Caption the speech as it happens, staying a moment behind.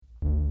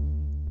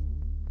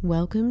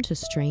Welcome to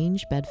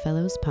Strange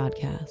Bedfellows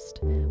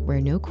Podcast,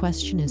 where no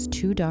question is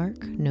too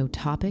dark, no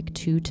topic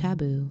too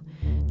taboo.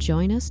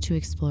 Join us to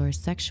explore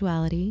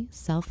sexuality,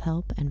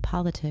 self-help, and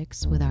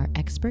politics with our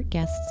expert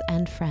guests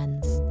and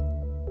friends.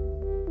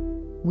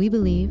 We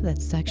believe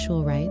that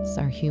sexual rights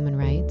are human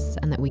rights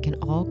and that we can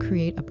all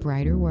create a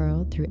brighter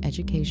world through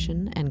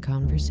education and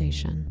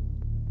conversation.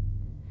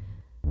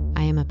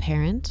 I am a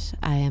parent,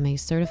 I am a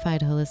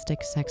certified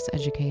holistic sex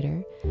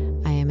educator,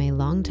 I am a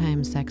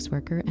longtime sex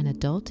worker and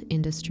adult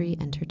industry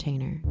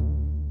entertainer.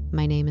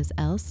 My name is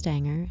Elle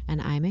Stanger,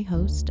 and I'm a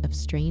host of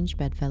Strange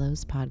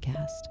Bedfellows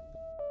Podcast.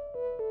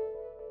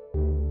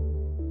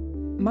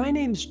 My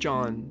name's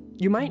John.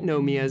 You might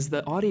know me as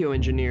the audio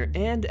engineer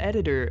and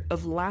editor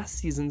of last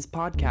season's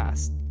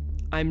podcast.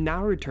 I'm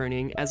now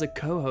returning as a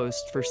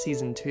co-host for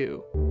season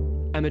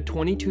 2. I'm a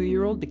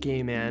 22-year-old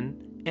gay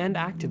man and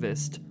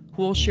activist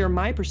who will share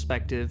my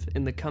perspective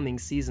in the coming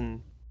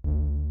season.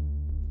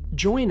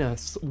 Join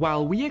us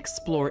while we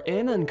explore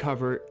and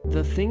uncover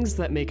the things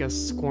that make us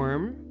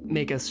squirm,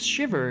 make us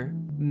shiver,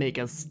 make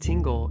us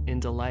tingle in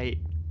delight.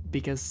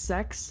 Because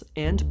sex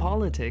and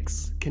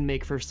politics can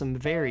make for some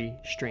very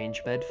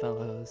strange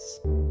bedfellows.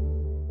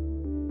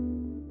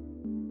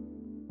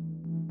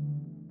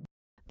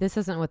 This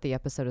isn't what the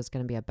episode is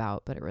going to be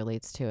about, but it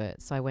relates to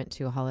it. So I went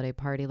to a holiday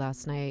party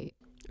last night.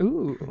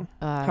 Ooh,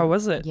 how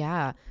was it?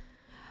 Yeah.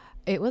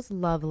 It was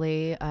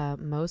lovely.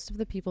 Most of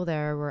the people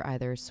there were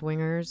either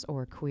swingers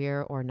or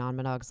queer or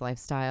non-monogamous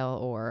lifestyle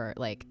or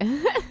like...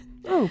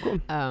 Oh,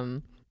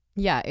 cool.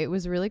 Yeah, it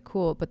was really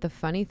cool. But the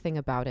funny thing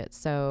about it,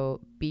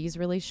 so B's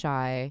really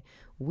shy.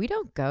 We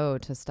don't go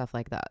to stuff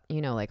like that,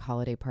 you know, like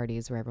holiday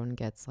parties where everyone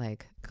gets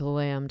like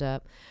glammed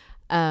up.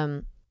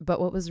 But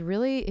what was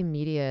really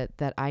immediate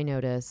that I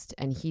noticed,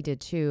 and he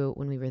did too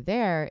when we were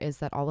there, is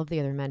that all of the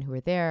other men who were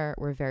there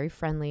were very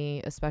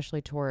friendly,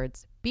 especially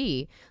towards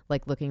B,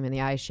 like looking him in the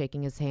eyes,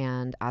 shaking his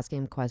hand, asking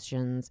him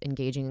questions,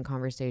 engaging in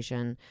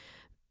conversation.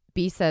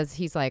 B says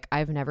he's like,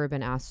 I've never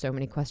been asked so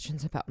many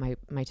questions about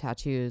my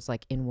tattoos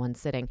like in one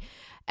sitting.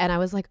 And I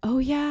was like, oh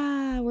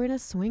yeah, we're in a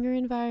swinger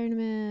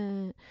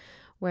environment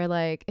where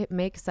like it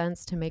makes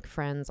sense to make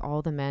friends.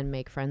 All the men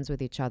make friends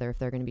with each other if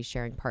they're going to be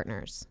sharing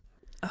partners.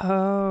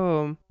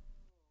 Oh,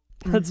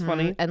 that's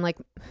funny. And like,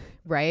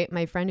 right,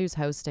 my friend who's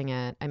hosting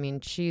it, I mean,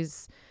 she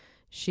is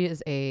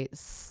a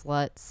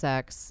slut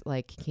sex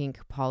like kink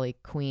poly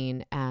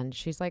queen, and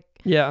she's like,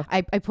 yeah,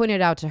 I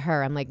pointed out to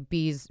her, I'm like,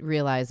 B's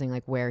realizing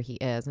like where he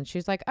is, and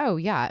she's like, oh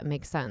yeah, it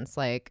makes sense,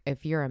 like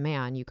if you're a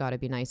man you got to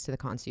be nice to the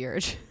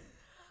concierge.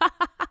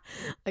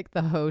 Like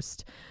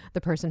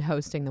the person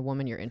hosting the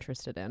woman you're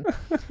interested in.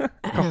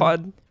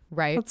 God,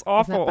 right, that's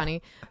awful.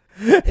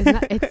 Isn't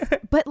that funny?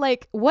 But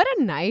like, what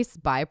a nice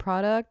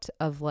byproduct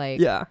of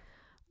like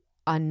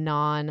a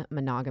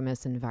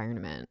non-monogamous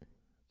environment,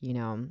 you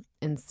know,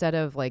 instead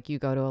of like you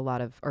go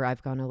to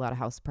I've gone to a lot of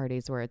house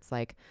parties where it's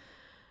like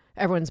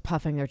everyone's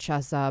puffing their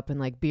chests up and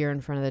like beer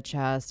in front of the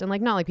chest, and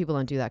like not like people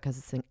don't do that because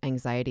it's an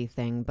anxiety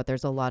thing, but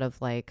there's a lot of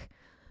like,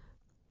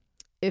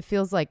 it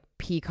feels like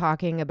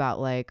peacocking about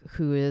like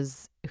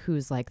who's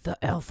like the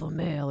alpha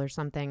male or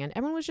something, and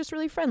everyone was just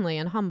really friendly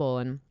and humble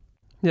and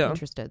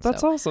interested.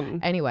 That's awesome.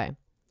 Anyway,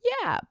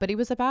 yeah, but it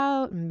was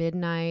about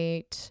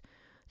midnight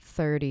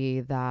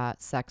 30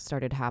 that sex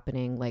started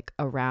happening like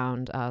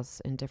around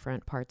us in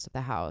different parts of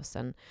the house,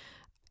 and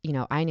you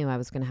know, I knew I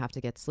was going to have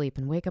to get sleep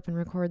and wake up and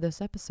record this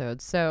episode,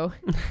 so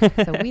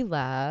we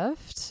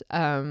left,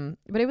 but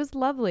it was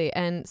lovely.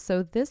 And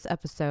so this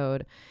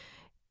episode,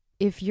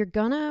 if you're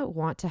gonna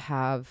want to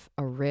have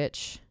a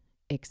rich,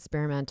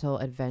 experimental,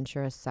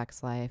 adventurous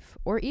sex life,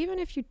 or even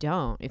if you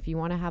don't, if you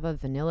want to have a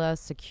vanilla,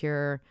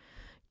 secure,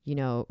 you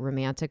know,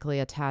 romantically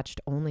attached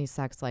only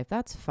sex life,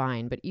 that's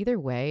fine. But either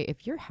way,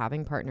 if you're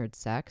having partnered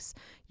sex,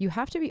 you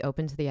have to be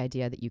open to the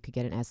idea that you could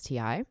get an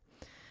STI.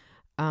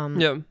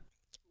 Yeah.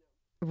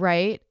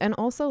 Right. And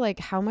also like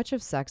how much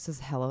of sex is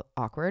hella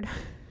awkward.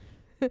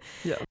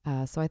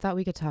 Yeah. So I thought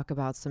we could talk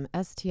about some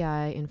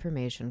STI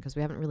information because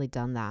we haven't really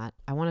done that.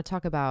 I want to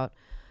talk about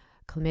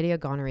chlamydia,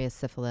 gonorrhea,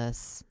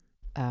 syphilis,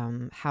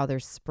 how they're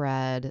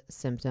spread,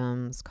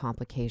 symptoms,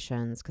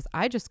 complications. Because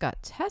I just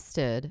got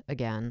tested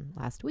again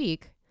last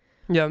week.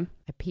 Yeah.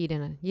 I peed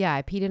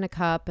in a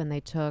cup, and they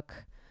took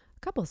a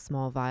couple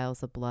small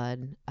vials of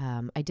blood.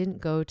 I didn't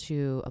go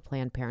to a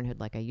Planned Parenthood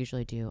like I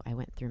usually do. I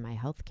went through my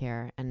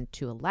healthcare and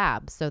to a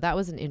lab. So that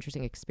was an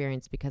interesting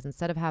experience because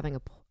instead of having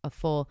a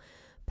full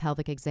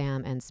pelvic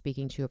exam and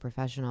speaking to a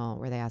professional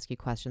where they ask you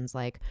questions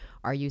like,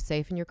 are you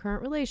safe in your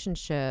current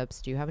relationships?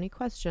 Do you have any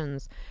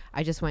questions?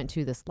 I just went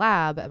to this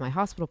lab at my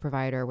hospital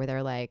provider where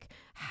they're like,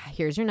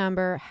 here's your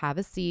number, have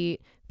a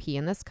seat, pee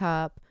in this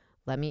cup.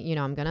 Let me, you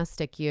know, I'm going to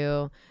stick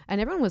you. And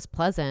everyone was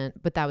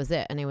pleasant, but that was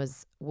it. And it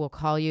was, we'll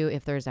call you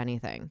if there's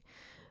anything.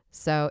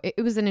 So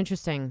it was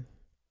it's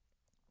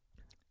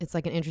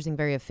like an interesting,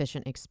 very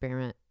efficient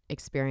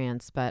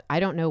experience, but I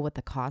don't know what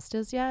the cost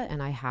is yet.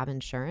 And I have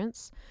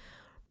insurance.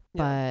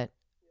 But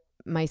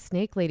my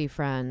snake lady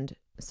friend,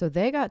 so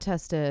they got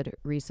tested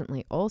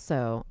recently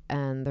also,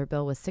 and their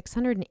bill was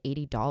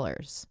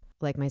 $680.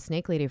 like my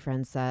snake lady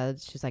friend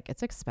said, she's like,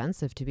 it's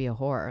expensive to be a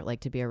whore, like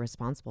to be a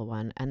responsible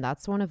one. And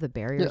that's one of the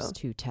barriers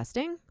to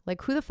testing.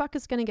 Like, who the fuck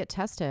is going to get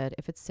tested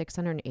if it's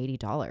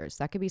 $680?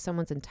 That could be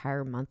someone's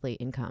entire monthly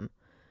income,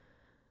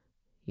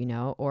 you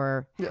know,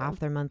 or half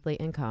their monthly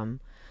income.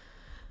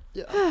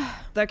 Yeah.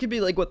 That could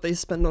be like what they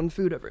spend on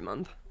food every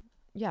month.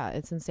 Yeah,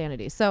 it's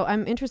insanity. So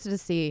I'm interested to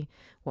see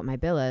what my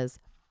bill is.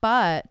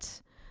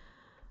 But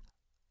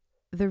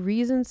the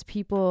reasons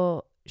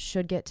people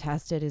should get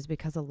tested is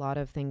because a lot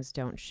of things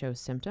don't show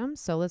symptoms.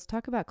 So let's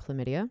talk about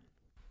chlamydia.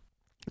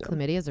 Yeah.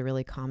 Chlamydia is a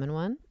really common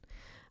one.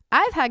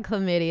 I've had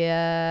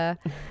chlamydia.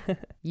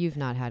 You've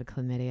not had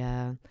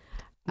chlamydia.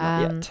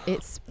 Not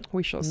yet.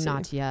 We shall see.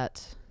 Not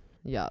yet.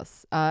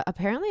 Yes.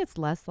 Apparently it's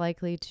less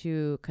likely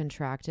to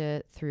contract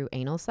it through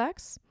anal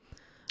sex.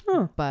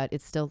 Oh. But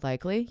it's still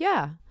likely.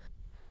 Yeah.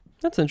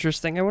 That's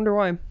interesting. I wonder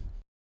why.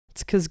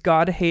 It's because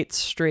God hates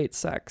straight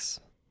sex.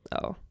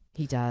 Oh.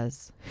 He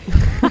does.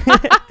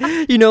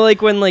 You know,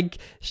 like when like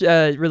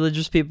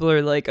religious people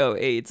are like, oh,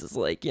 AIDS is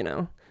like, you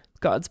know,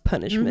 God's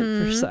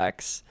punishment for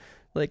sex.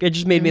 Like, it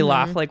just made me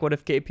laugh. Like, what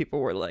if gay people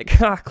were like,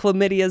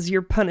 chlamydia is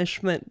your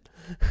punishment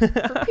for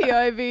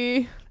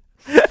PIV?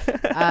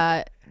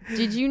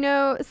 Did you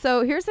know?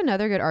 So here's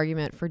another good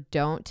argument for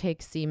don't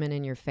take semen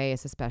in your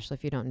face, especially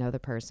if you don't know the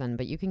person.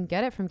 But you can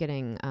get it from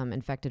getting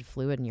infected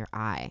fluid in your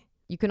eye.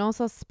 You can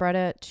also spread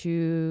it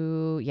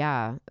to,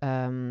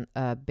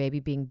 a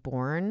baby being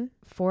born.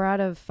 4 out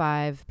of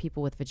 5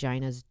 people with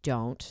vaginas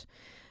don't.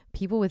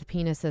 People with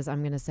penises,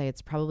 I'm going to say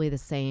it's probably the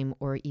same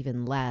or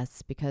even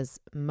less, because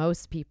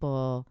most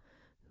people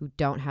who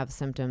don't have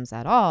symptoms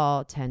at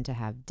all tend to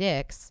have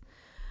dicks.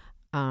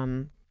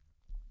 Even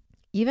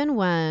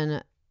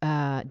when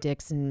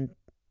dicks and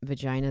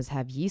vaginas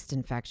have yeast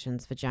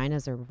infections,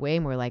 vaginas are way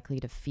more likely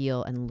to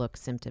feel and look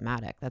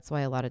symptomatic. That's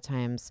why a lot of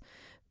times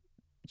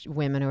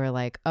women who are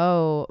like,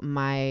 oh,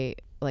 I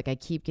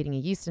keep getting a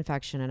yeast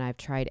infection and I've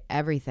tried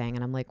everything.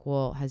 And I'm like,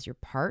 well, has your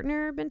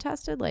partner been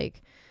tested?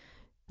 Like,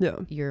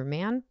 your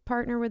man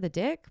partner with a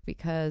dick?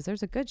 Because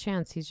there's a good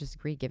chance he's just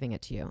giving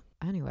it to you.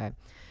 Anyway,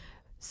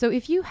 so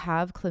if you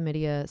have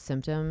chlamydia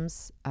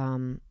symptoms,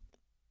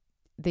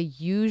 they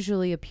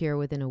usually appear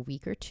within a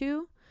week or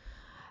two.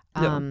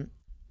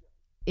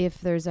 If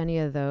there's any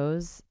of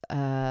those,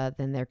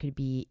 then there could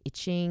be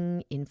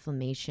itching,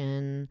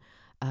 inflammation,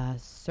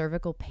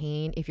 cervical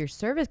pain. If your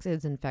cervix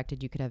is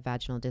infected, you could have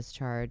vaginal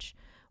discharge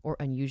or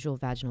unusual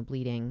vaginal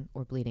bleeding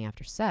or bleeding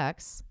after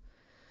sex.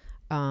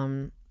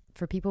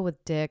 For people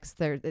with dicks,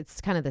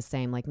 it's kind of the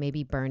same. Like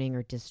maybe burning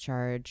or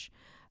discharge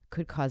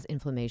could cause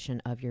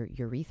inflammation of your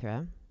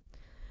urethra.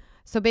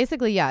 So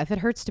basically, if it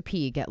hurts to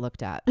pee, get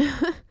looked at.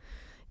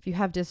 If you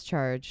have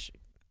discharge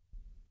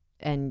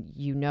and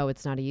you know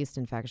it's not a yeast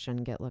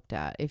infection, get looked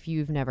at. If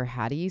you've never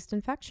had a yeast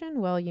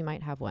infection, well, you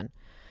might have one.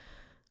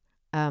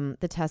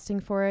 The testing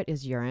for it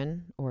is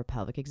urine or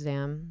pelvic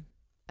exam.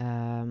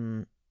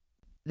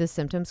 The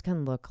symptoms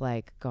can look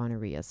like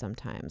gonorrhea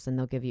sometimes, and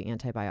they'll give you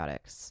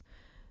antibiotics.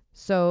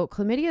 So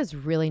chlamydia is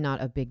really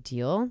not a big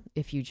deal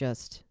if you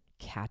just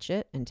catch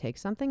it and take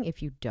something.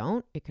 If you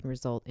don't, it can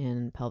result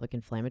in pelvic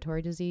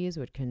inflammatory disease,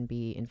 which can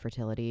be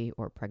infertility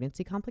or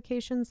pregnancy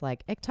complications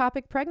like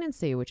ectopic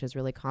pregnancy, which is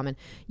really common.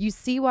 You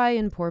see why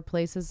in poor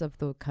places of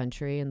the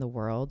country and the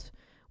world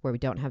where we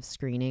don't have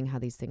screening, how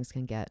these things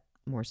can get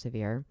more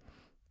severe.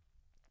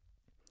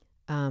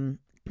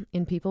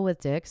 In people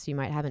with dicks, you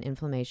might have an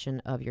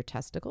inflammation of your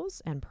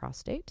testicles and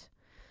prostate.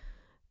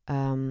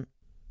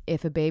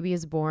 If a baby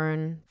is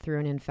born through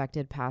an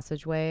infected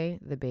passageway,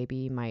 the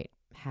baby might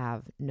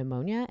have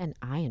pneumonia and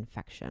eye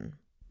infection.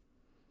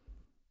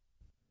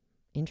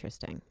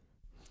 Interesting.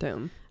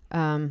 Damn.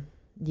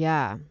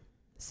 Yeah.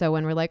 So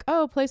when we're like,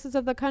 oh, places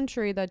of the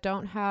country that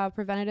don't have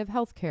preventative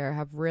health care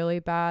have really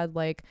bad,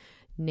 like,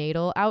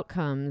 natal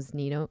outcomes,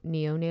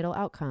 neonatal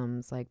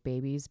outcomes, like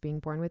babies being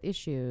born with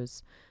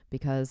issues,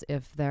 because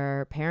if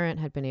their parent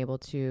had been able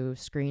to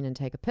screen and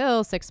take a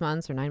pill 6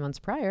 months or 9 months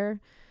prior,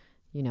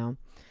 you know.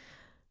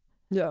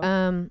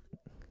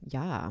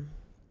 Yeah.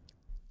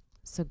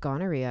 So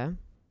gonorrhea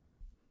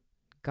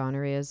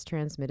is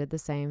transmitted the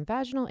same: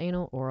 vaginal,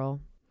 anal,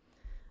 oral.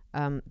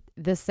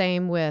 The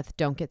same with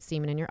don't get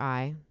semen in your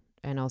eye,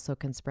 and also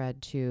can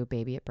spread to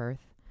baby at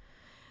birth.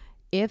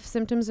 If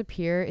symptoms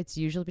appear, it's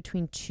usually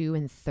between 2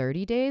 and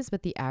 30 days,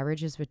 but the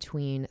average is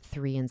between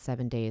 3 and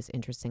 7 days,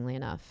 interestingly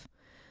enough.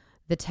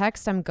 The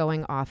text I'm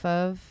going off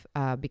of,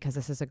 because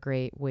this is a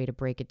great way to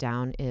break it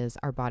down, is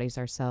Our Bodies,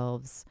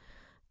 Ourselves.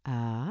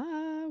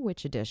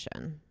 Which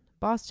edition?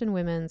 Boston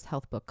Women's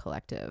Health Book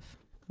Collective.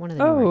 One of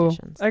the newer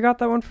editions. I got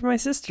that one from my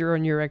sister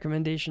on your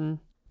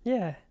recommendation.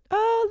 Yeah.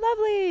 Oh,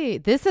 lovely.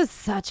 This is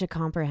such a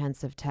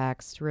comprehensive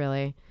text,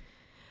 really.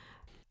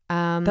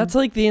 That's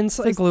like the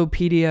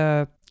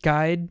encyclopedia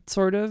guide,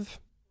 sort of.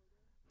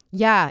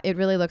 Yeah, it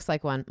really looks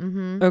like one.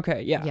 Mm-hmm.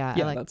 Okay, yeah,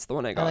 that's the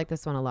one I got. I like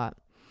this one a lot.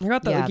 I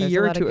got that like a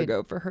year or two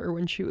ago for her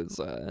when she was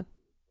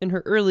in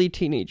her early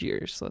teenage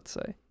years, let's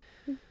say.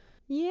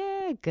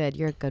 Yeah, good.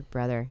 You're a good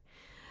brother.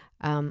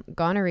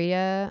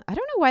 Gonorrhea, I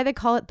don't know why they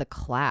call it the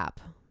clap,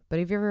 But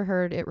have you ever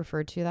heard it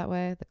referred to that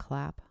way? The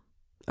clap?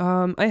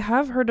 I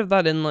have heard of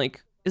that in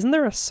like, isn't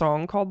there a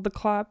song called The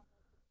Clap?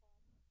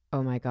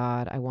 Oh my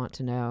God, I want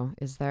to know.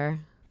 Is there?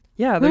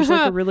 Yeah, there's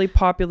like a really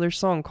popular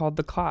song called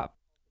The Clap.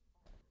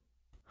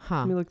 Huh.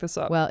 Let me look this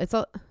up. Well,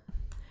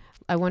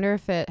 I wonder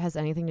if it has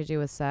anything to do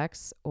with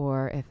sex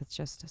or if it's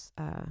just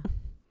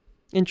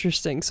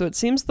Interesting. So it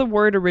seems the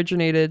word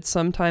originated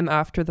sometime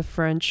after the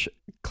French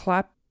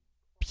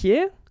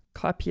clapier.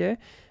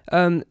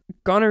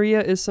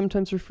 Gonorrhea is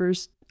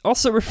sometimes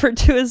also referred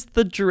to as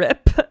the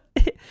drip.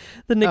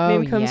 The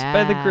nickname comes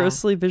by the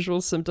grossly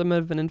visual symptom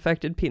of an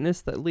infected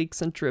penis that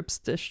leaks and drips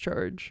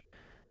discharge.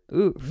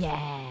 Ooh.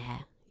 Yeah.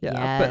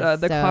 Yeah,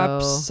 but the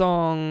clap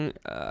song...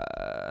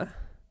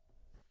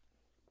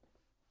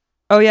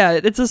 Oh yeah,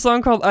 it's a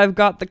song called I've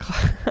Got the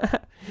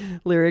Clap.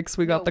 Lyrics,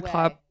 we got the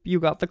clap, you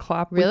got the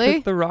clap. Really? We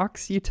took the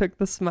rocks, you took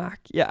the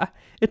smack. Yeah.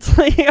 It's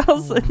like,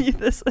 I'll send you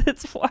this.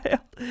 It's wild.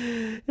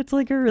 It's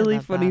like a really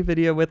funny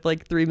video with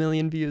like 3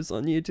 million views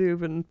on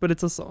YouTube, but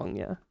it's a song,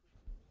 yeah.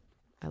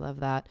 I love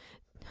that.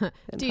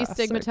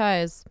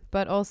 Destigmatize,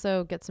 but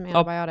also get some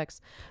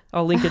antibiotics.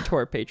 I'll link it to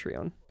our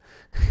Patreon.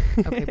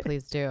 Okay,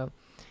 please do.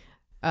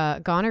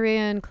 Gonorrhea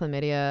and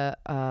chlamydia,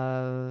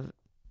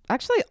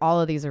 actually, all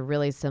of these are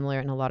really similar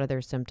in a lot of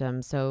their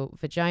symptoms. So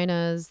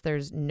vaginas,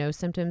 there's no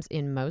symptoms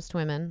in most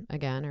women,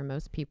 again, or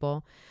most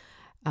people.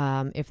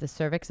 If the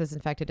cervix is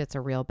infected, it's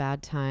a real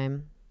bad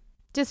time.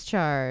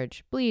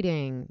 Discharge,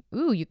 bleeding.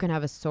 Ooh, you can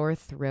have a sore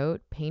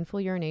throat,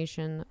 painful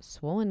urination,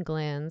 swollen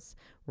glands,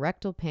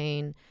 rectal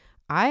pain.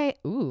 Eye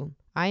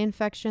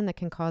infection that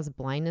can cause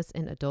blindness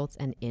in adults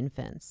and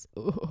infants.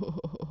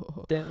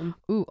 Ooh. Damn.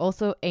 Ooh,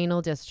 also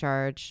anal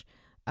discharge.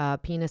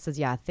 Penis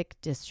is, thick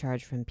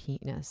discharge from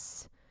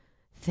penis.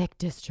 Thick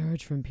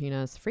discharge from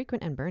penis.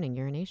 Frequent and burning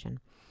urination.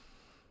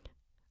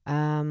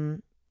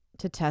 To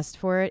test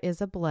for it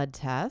is a blood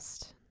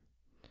test.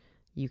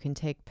 You can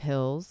take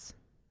pills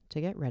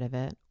to get rid of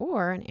it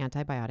or an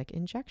antibiotic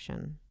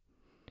injection.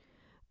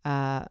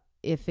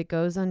 If it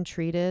goes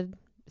untreated,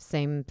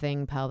 same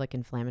thing, pelvic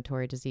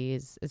inflammatory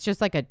disease. It's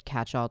just like a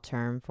catch-all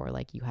term for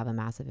like you have a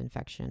massive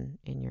infection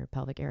in your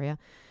pelvic area.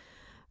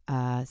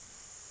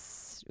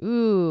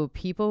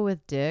 People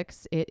with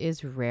dicks. It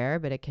is rare,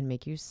 but it can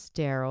make you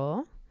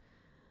sterile.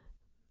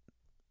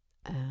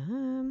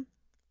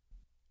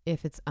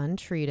 If it's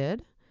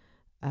untreated,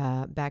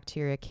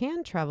 bacteria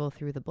can travel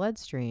through the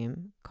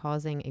bloodstream,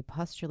 causing a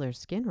pustular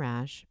skin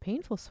rash,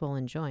 painful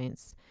swollen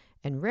joints,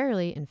 and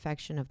rarely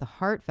infection of the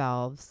heart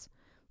valves,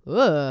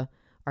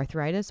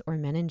 arthritis, or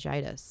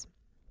meningitis.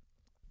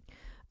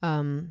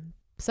 Some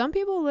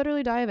people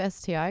literally die of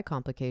STI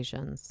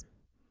complications.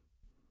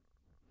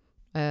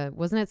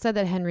 Wasn't it said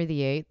that Henry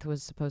VIII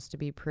was supposed to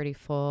be pretty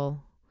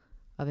full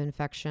of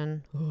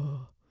infection?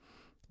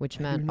 Which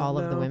meant all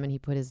of the women he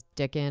put his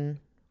dick in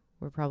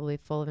were probably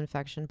full of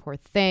infection. Poor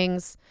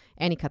things.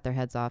 And he cut their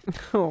heads off.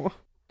 Oh.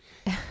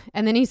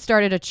 And then he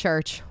started a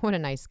church. What a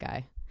nice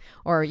guy.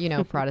 Or,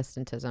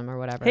 Protestantism or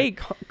whatever. Hey,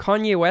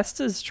 Kanye West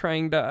is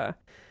trying to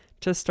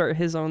start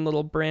his own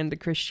little brand of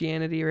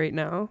Christianity right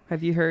now.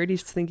 Have you heard?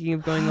 He's thinking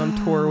of going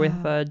on tour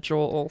with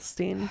Joel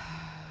Osteen.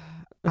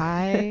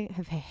 I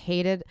have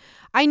hated...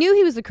 I knew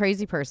he was a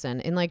crazy person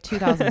in like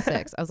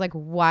 2006. I was like,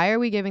 why are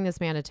we giving this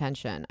man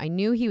attention? I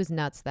knew he was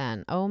nuts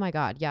then. Oh my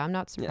God. Yeah, I'm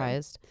not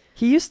surprised. Yeah.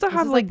 He used to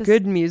have like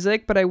good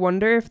music, but I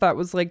wonder if that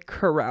was like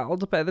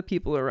corralled by the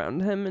people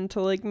around him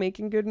into like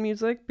making good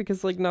music,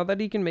 because like now that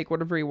he can make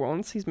whatever he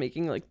wants, he's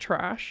making like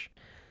trash.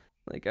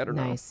 Like, I don't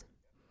know. Nice.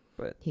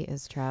 But he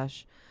is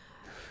trash.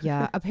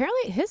 Yeah.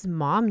 Apparently his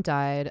mom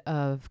died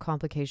of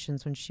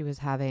complications when she was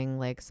having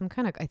like some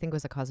kind of, I think it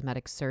was a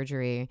cosmetic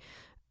surgery.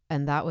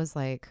 And that was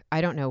like,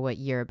 I don't know what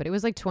year, but it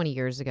was like 20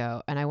 years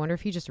ago. And I wonder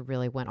if he just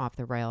really went off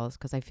the rails,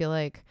 because I feel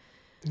like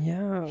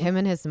him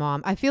and his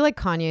mom, I feel like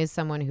Kanye is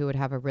someone who would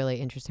have a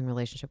really interesting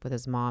relationship with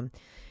his mom.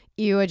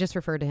 I just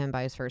referred to him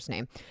by his first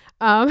name.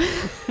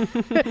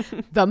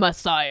 The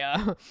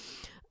Messiah.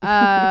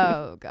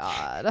 Oh,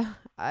 God.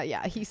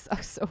 Yeah, he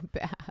sucks so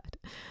bad.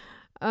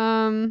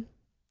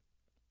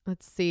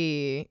 Let's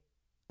see.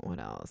 What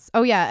else?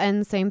 Oh, yeah.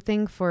 And same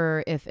thing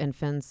for if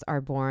infants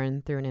are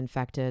born through an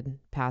infected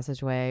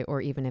passageway, or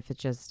even if it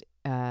just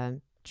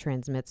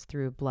transmits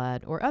through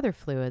blood or other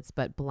fluids.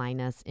 But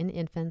blindness in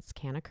infants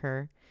can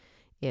occur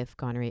if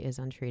gonorrhea is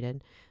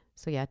untreated.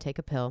 So yeah, take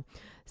a pill.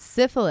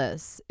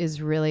 Syphilis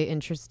is really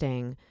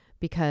interesting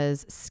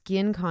because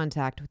skin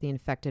contact with the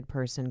infected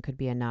person could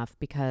be enough,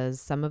 because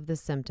some of the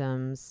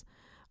symptoms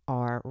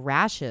are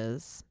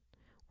rashes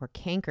or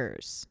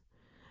cankers.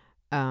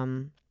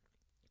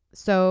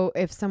 So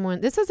if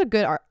someone, this is a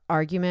good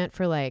argument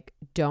for like,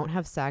 don't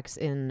have sex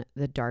in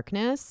the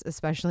darkness,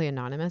 especially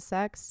anonymous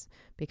sex,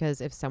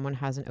 because if someone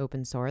has an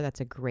open sore,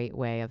 that's a great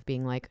way of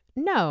being like,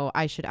 no,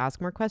 I should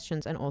ask more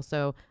questions and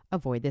also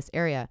avoid this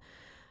area.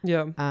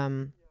 Yeah.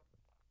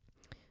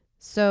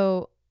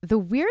 So the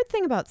weird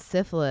thing about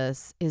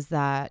syphilis is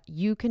that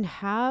you can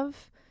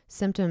have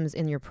symptoms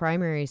in your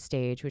primary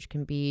stage, which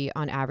can be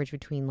on average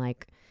between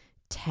like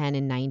 10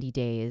 and 90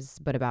 days,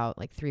 but about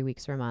like 3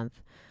 weeks or a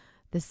month.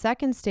 The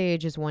second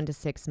stage is 1 to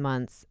 6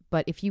 months,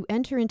 but if you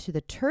enter into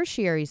the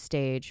tertiary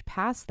stage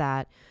past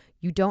that,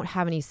 you don't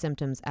have any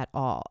symptoms at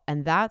all.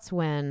 And that's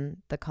when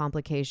the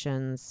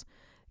complications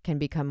can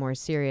become more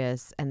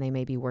serious and they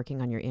may be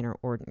working on your inner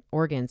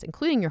organs,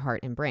 including your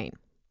heart and brain.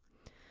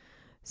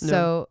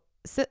 So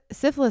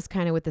syphilis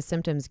kind of with the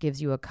symptoms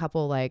gives you a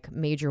couple like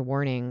major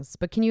warnings.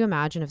 But can you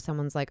imagine if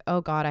someone's like, oh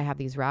God, I have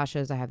these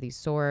rashes, I have these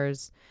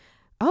sores.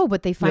 Oh,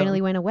 but they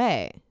finally went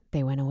away.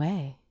 They went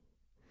away.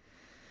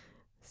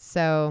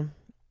 So,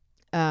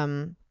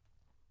 and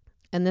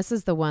this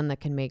is the one that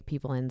can make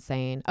people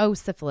insane. Oh,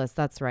 syphilis.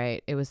 That's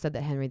right. It was said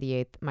that Henry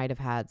VIII might have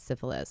had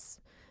syphilis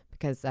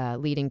because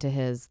leading to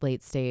his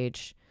late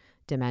stage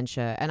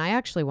dementia. And I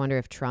actually wonder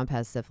if Trump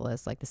has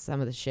syphilis, like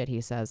some of the shit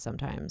he says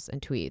sometimes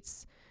and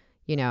tweets,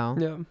 you know?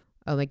 Yeah.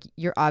 Oh, like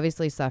you're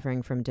obviously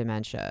suffering from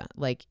dementia.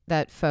 Like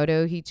that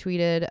photo he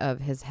tweeted of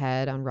his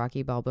head on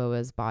Rocky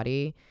Balboa's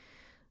body.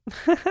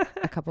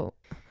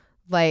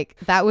 Like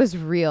that was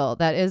real.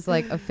 That is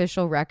like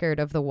official record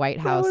of the White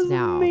House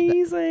now.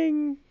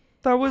 Amazing.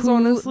 That was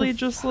honestly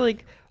just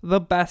like the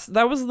best.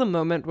 That was the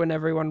moment when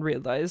everyone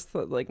realized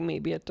that like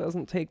maybe it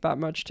doesn't take that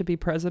much to be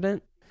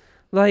president.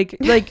 Like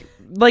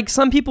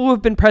some people who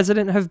have been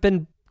president have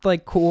been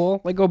like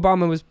cool. Like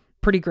Obama was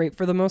pretty great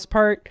for the most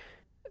part,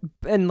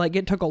 and like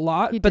it took a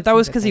lot, but that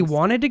was because he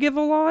wanted to give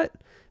a lot.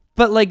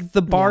 But like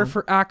the bar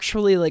for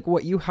actually like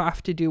what you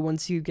have to do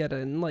once you get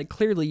in, like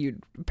clearly you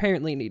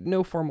apparently need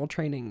no formal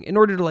training in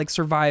order to like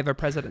survive a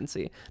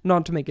presidency,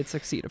 not to make it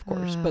succeed, of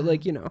course, but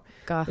like, you know,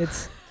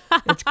 it's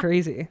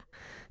crazy.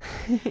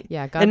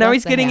 Yeah. God, and now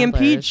he's getting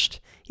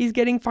impeached. He's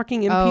getting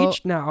fucking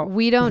impeached now.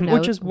 We don't know.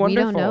 Which is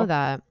wonderful. We don't know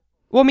that.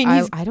 Well, I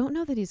mean, I don't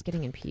know that he's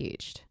getting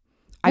impeached.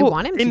 I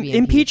want him to be impeached.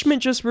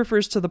 Impeachment just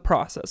refers to the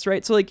process,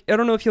 right? So like, I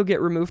don't know if he'll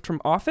get removed from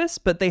office,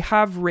 but they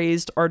have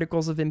raised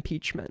articles of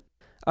impeachment.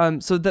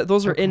 So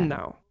those are in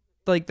now.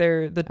 Like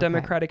the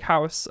Democratic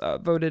House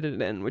voted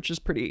it in, which is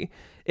pretty.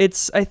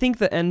 I think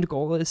the end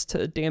goal is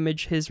to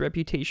damage his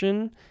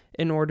reputation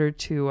in order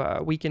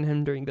to weaken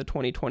him during the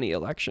 2020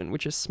 election,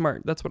 which is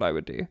smart. That's what I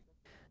would do.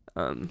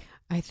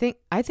 I think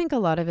a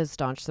lot of his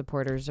staunch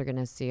supporters are going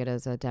to see it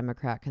as a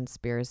Democrat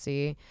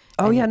conspiracy.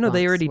 Oh yeah, no,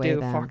 they already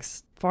do.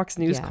 Fox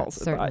News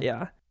calls it that.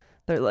 Yeah,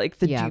 they're like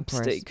the deep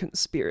state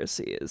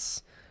conspiracy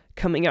is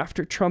coming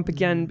after Trump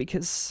again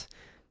because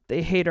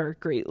they hate our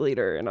great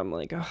leader, and I'm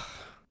like, oh,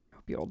 I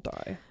hope you all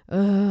die.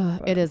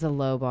 It is a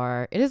low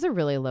bar. It is a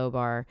really low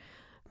bar.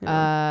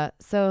 Yeah.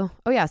 So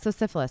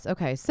syphilis.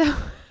 Okay, so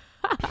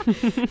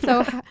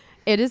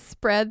it is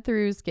spread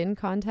through skin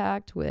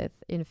contact with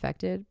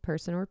infected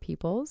person or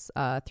peoples,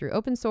 through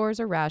open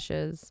sores or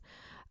rashes.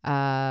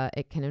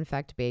 It can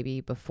infect baby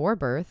before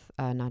birth,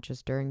 not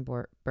just during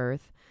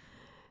birth.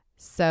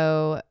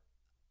 So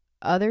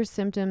other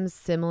symptoms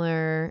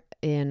similar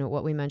in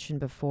what we mentioned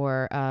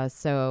before.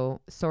 So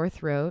sore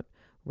throat,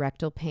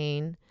 rectal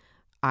pain,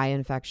 eye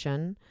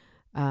infection.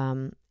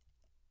 No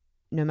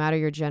matter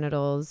your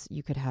genitals,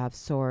 you could have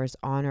sores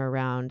on or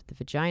around the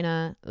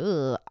vagina,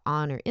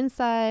 on or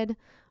inside,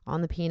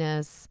 on the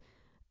penis,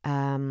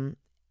 on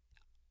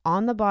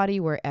the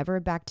body wherever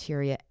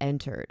bacteria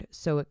entered.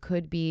 So it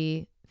could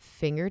be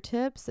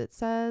fingertips, it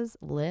says,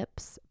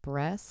 lips,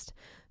 breast.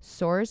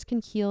 Sores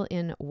can heal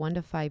in 1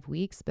 to 5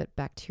 weeks, but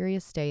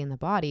bacteria stay in the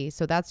body.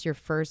 So that's your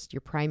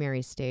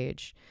primary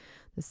stage.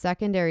 The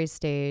secondary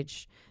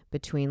stage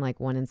between like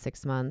 1 and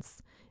 6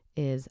 months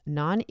is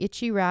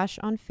non-itchy rash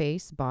on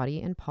face,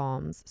 body, and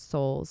palms,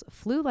 soles,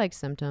 flu-like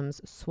symptoms,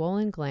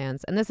 swollen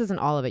glands. And this isn't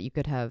all of it. You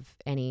could have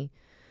any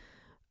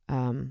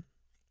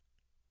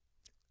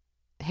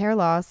hair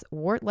loss,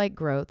 wart-like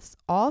growths.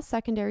 All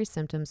secondary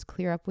symptoms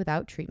clear up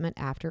without treatment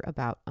after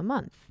about a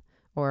month,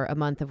 or a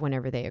month of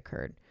whenever they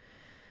occurred.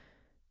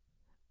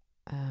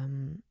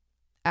 And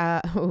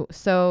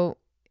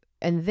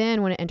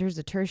then when it enters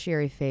the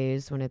tertiary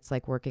phase, when it's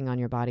like working on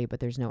your body, but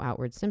there's no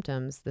outward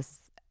symptoms,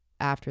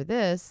 after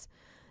this,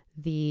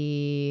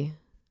 the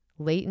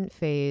latent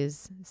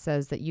phase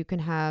says that you can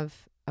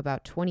have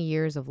about 20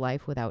 years of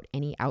life without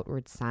any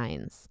outward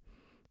signs.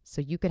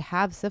 So you could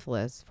have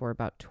syphilis for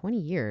about 20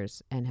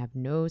 years and have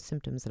no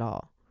symptoms at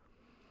all.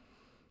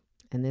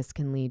 And this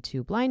can lead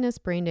to blindness,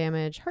 brain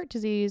damage, heart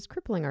disease,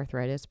 crippling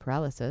arthritis,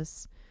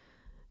 paralysis.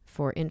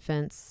 For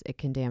infants, it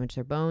can damage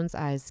their bones,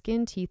 eyes,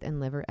 skin, teeth,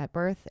 and liver at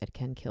birth. It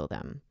can kill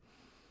them.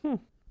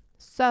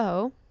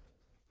 So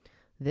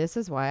this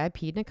is why I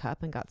peed in a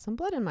cup and got some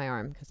blood in my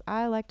arm, because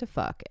I like to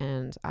fuck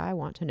and I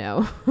want to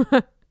know.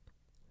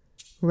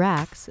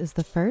 Rax is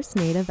the first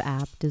native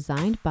app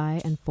designed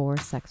by and for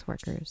sex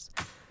workers.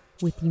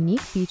 With unique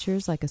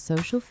features like a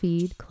social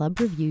feed, club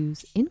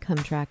reviews, income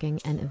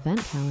tracking, and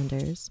event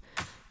calendars,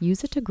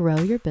 use it to grow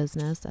your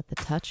business at the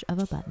touch of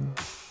a button.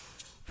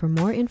 For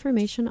more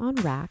information on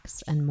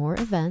Rax and more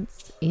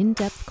events,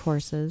 in-depth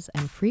courses,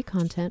 and free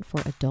content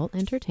for adult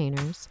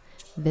entertainers,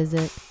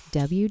 visit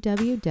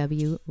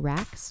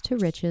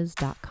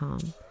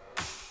www.raxtoriches.com.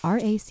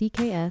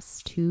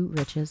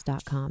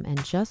 RACKS2riches.com.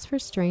 And just for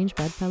Strange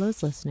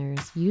Bedfellows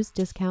listeners, use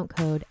discount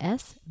code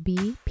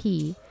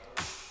SBP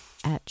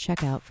at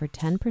checkout for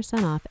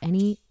 10% off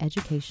any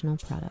educational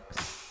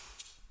products.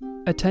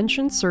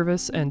 Attention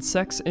service and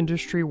sex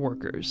industry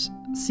workers.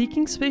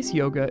 Seeking Space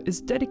Yoga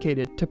is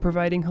dedicated to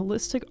providing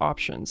holistic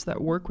options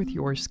that work with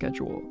your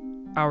schedule.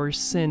 Our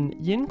Sin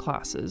Yin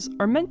classes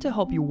are meant to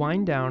help you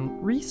wind down,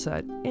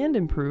 reset, and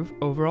improve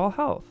overall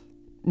health.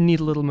 Need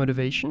a little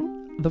motivation?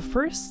 The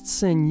first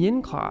Sin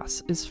Yin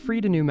class is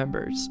free to new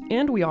members,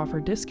 and we offer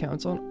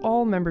discounts on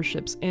all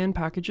memberships and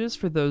packages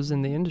for those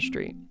in the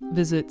industry.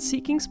 Visit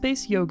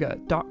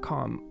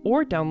seekingspaceyoga.com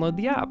or download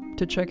the app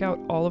to check out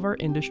all of our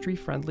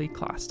industry-friendly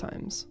class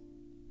times.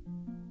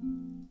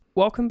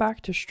 Welcome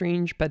back to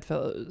Strange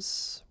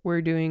Bedfellows.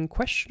 We're doing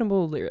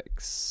questionable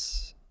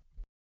lyrics.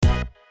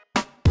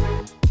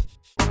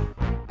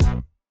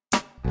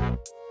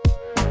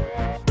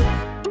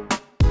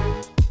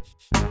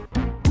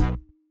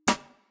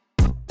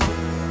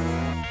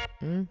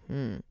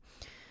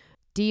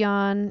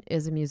 Dion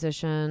is a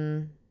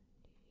musician.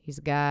 He's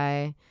a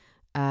guy.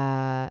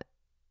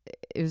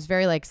 It was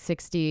very like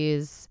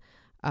 60s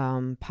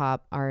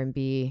pop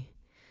R&B.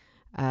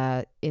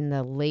 In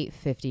the late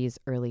 50s,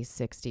 early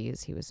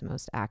 60s, he was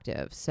most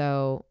active.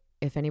 So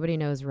if anybody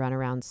knows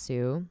Runaround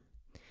Sue,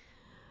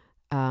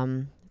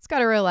 it's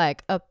got a real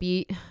like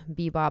upbeat,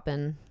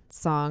 bebopping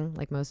song,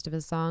 like most of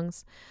his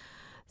songs.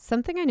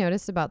 Something I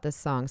noticed about this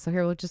song. So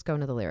here we'll just go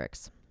into the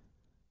lyrics.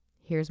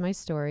 Here's my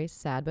story,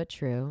 sad but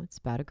true. It's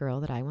about a girl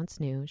that I once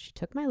knew. She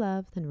took my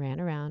love, then ran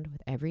around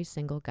with every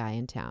single guy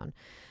in town.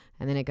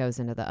 And then it goes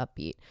into the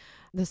upbeat.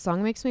 The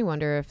song makes me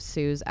wonder if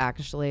Sue's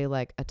actually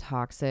like a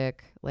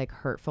toxic, like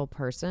hurtful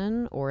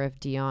person, or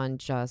if Dion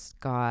just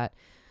got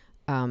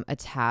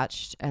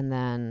attached and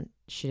then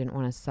she didn't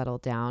want to settle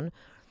down.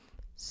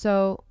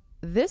 So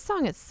this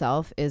song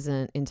itself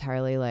isn't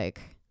entirely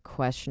like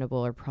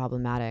questionable or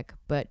problematic,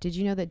 but did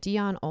you know that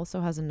Dion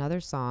also has another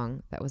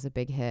song that was a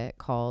big hit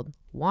called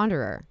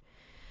Wanderer?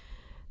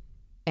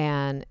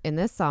 And in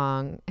this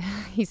song,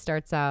 he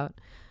starts out,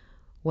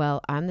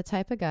 well, I'm the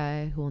type of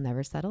guy who will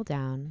never settle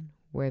down.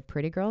 Where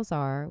pretty girls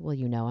are, well,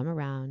 you know I'm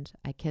around.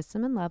 I kiss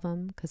them and love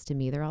them, because to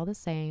me they're all the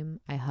same.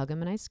 I hug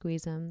them and I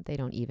squeeze them. They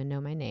don't even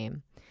know my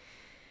name.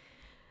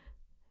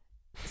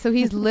 So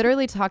he's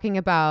literally talking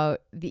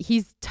about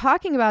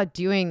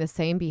doing the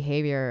same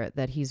behavior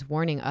that he's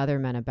warning other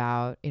men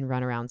about in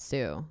Runaround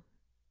Sue.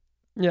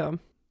 Yeah.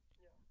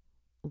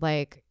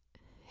 Like,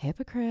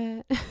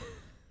 hypocrite.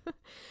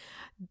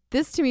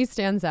 This to me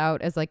stands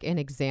out as like an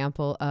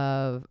example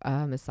of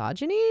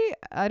misogyny.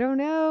 I don't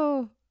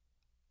know.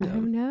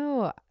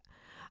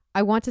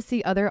 I want to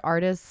see other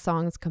artists'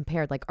 songs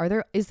compared. Like,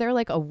 is there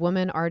like a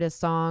woman artist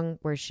song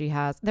where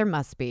there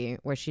must be,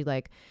 where she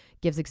like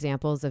gives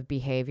examples of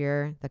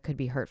behavior that could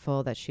be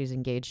hurtful that she's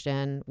engaged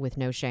in with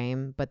no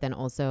shame, but then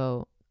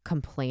also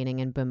complaining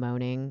and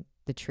bemoaning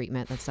the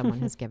treatment that someone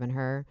has given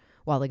her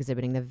while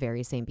exhibiting the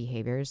very same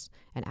behaviors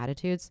and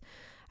attitudes.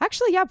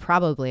 Actually, yeah,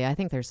 probably. I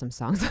think there's some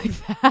songs like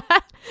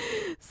that.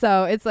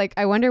 So it's like,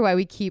 I wonder why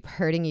we keep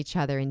hurting each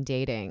other in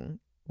dating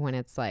when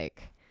it's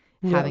like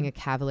having a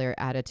cavalier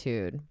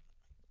attitude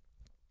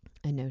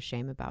and no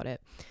shame about it.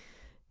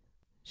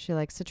 She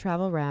likes to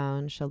travel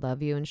around. She'll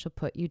love you and she'll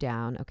put you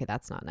down. Okay,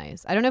 that's not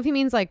nice. I don't know if he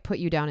means like put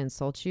you down,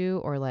 insult you,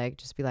 or like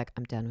just be like,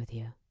 I'm done with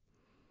you.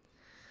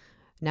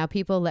 Now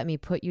people let me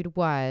put you to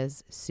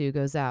wise. Sue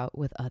goes out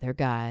with other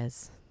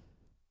guys.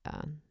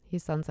 He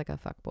sounds like a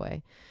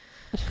fuckboy.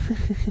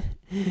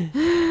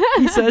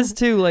 He says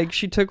too, like,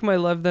 she took my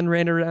love, then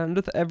ran around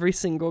with every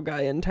single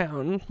guy in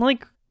town.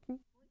 Like,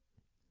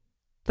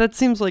 that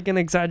seems like an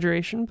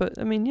exaggeration, but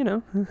I mean, you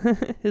know,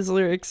 his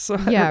lyrics. So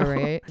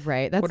yeah,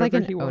 right. That's like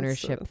Whatever an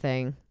ownership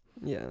thing.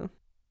 Yeah.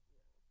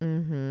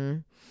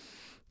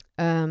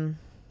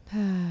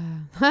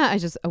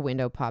 A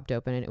window popped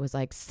open and it was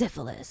like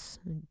syphilis.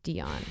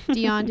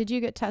 Dion, did you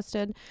get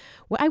tested?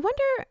 Well, I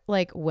wonder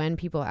like when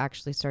people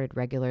actually started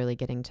regularly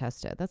getting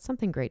tested. That's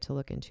something great to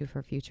look into for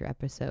a future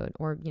episode,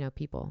 or, you know,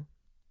 people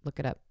look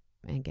it up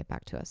and get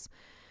back to us.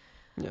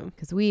 Yeah.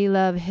 Because we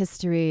love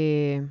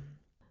history.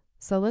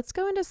 So let's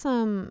go into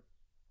some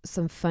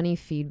funny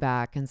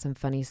feedback and some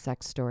funny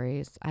sex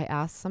stories. I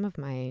asked some of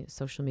my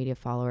social media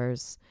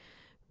followers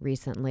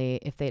recently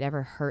if they'd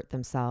ever hurt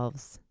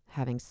themselves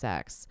having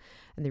sex.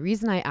 And the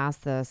reason I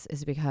asked this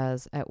is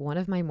because at one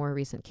of my more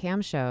recent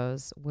cam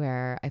shows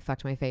where I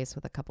fucked my face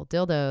with a couple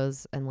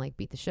dildos and like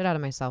beat the shit out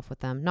of myself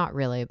with them, not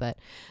really, but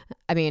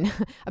I mean,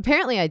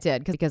 apparently I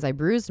did because I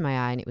bruised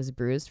my eye and it was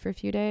bruised for a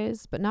few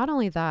days. But not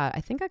only that,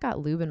 I think I got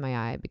lube in my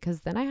eye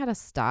because then I had a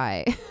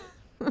sty.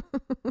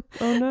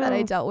 Oh, no. That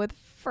I dealt with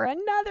for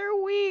another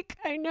week.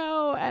 I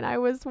know. And I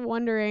was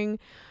wondering,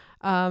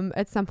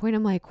 at some point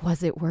I'm like,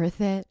 was it worth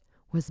it?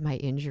 Was my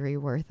injury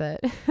worth it?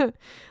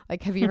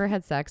 Like, have you ever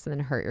had sex and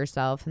then hurt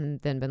yourself and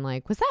then been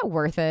like, was that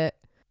worth it?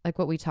 Like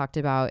what we talked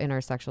about in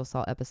our sexual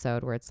assault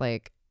episode, where it's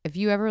like, if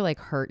you ever like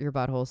hurt your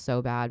butthole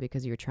so bad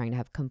because you're trying to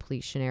have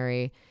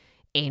completionary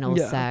anal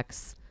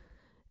sex,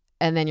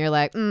 and then you're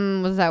like,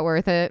 was that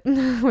worth it?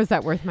 Was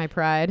that worth my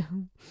pride?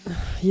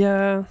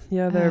 Yeah,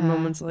 there are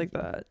moments like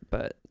that,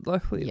 but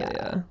luckily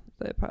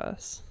they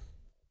pass.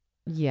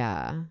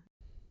 Yeah.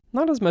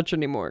 Not as much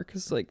anymore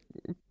because like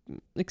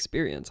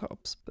experience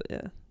helps, but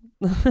yeah.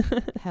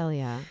 Hell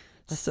yeah.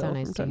 That's so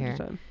nice from to time hear.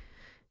 time.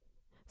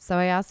 So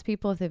I asked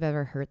people if they've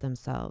ever hurt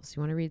themselves.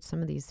 You want to read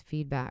some of these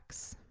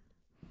feedbacks,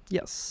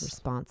 Yes.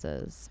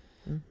 responses?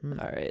 Mm-hmm.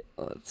 All right,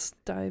 let's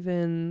dive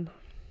in.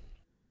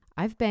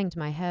 I've banged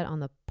my head on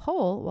the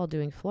pole while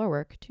doing floor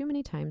work too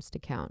many times to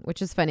count,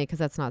 which is funny because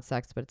that's not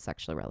sex, but it's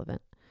sexually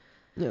relevant.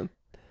 Yeah.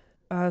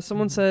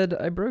 Someone said,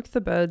 I broke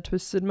the bed,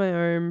 twisted my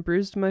arm,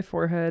 bruised my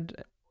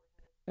forehead.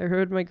 I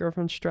heard my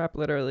girlfriend strap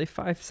literally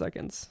 5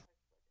 seconds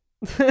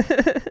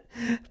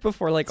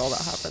before like all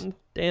that happened.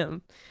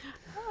 Damn.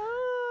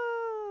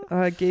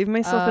 Gave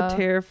myself a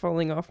tear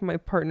falling off my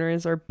partner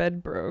as our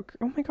bed broke.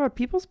 Oh my god,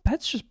 people's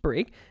beds just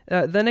break.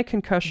 Then a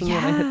concussion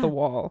when I hit the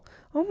wall.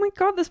 Oh my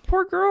god, this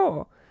poor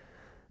girl.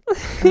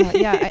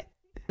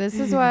 This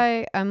is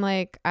why I'm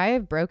like, I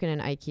have broken an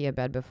IKEA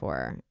bed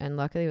before, and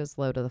luckily it was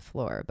low to the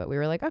floor. But we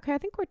were like, okay, I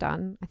think we're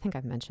done. I think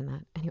I've mentioned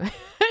that. Anyway,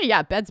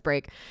 yeah, beds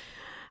break.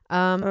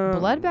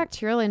 Blood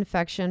bacterial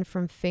infection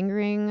from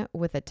fingering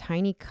with a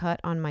tiny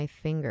cut on my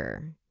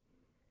finger.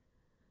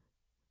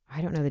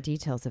 I don't know the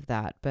details of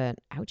that, but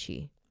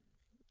ouchie.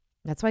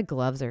 That's why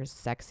gloves are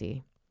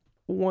sexy.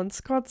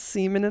 Once got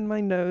semen in my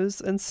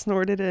nose and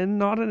snorted in.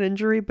 Not an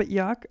injury, but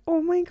yuck.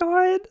 Oh my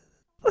god.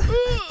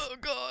 Oh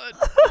god.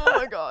 Oh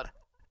my god.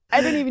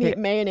 I didn't even eat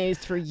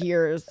mayonnaise for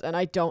years, and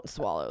I don't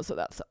swallow, so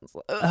that sounds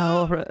like...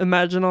 Oh,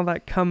 imagine all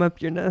that cum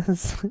up your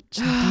nose.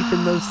 Just deep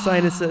in those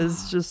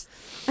sinuses. Just...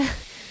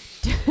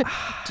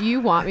 Do you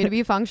want me to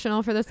be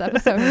functional for this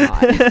episode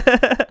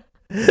or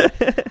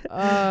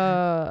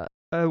not?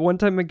 One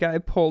time a guy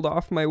pulled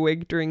off my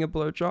wig during a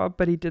blowjob,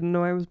 but he didn't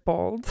know I was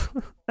bald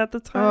at the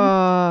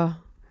time.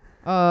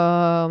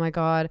 Oh my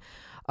god.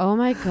 Oh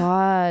my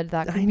god.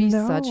 That could be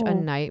such a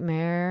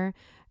nightmare.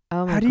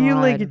 Oh my god. How do you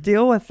like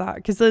deal with that?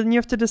 Because then you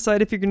have to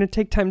decide if you're going to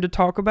take time to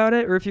talk about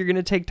it or if you're going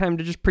to take time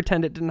to just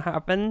pretend it didn't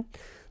happen.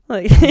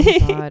 Like, oh my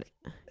god.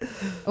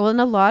 Well,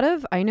 and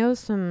I know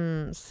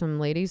some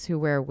ladies who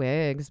wear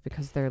wigs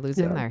because they're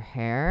losing their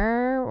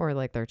hair or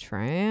like they're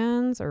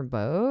trans or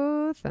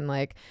both, and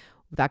like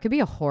that could be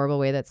a horrible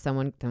way that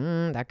someone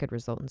that could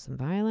result in some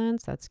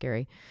violence. That's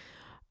scary.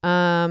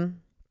 Cat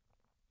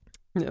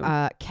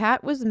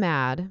was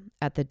mad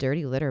at the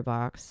dirty litter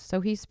box,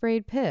 so he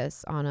sprayed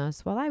piss on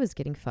us while I was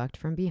getting fucked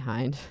from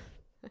behind.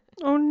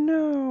 Oh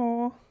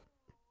no.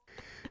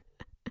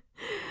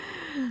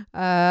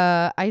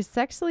 I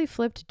sexually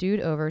flipped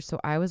dude over so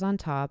I was on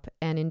top,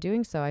 and in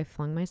doing so I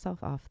flung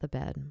myself off the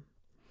bed.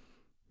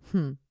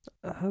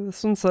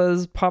 This one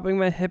says, popping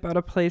my hip out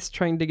of place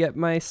trying to get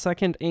my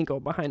second ankle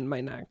behind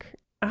my neck.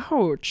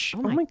 Ouch.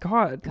 Oh my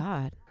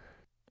god.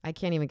 I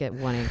can't even get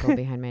one ankle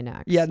behind my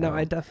neck. Yeah, so. No,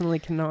 I definitely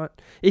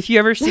cannot. If you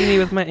ever see me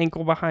with my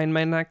ankle behind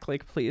my neck,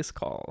 like, please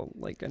call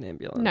like an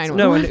ambulance. 911.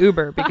 No, an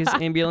Uber, because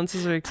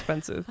ambulances are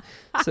expensive.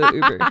 So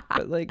Uber,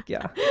 but like,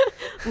 yeah.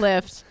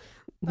 Lyft.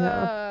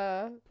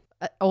 Yeah.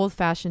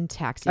 Old-fashioned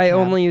taxi I cab.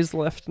 only use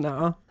Lyft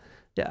now.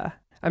 Yeah.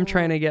 I'm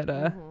trying to get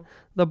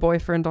the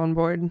boyfriend on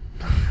board.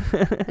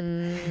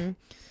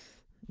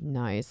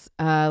 Nice.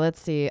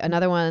 Let's see.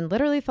 Another one.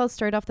 Literally fell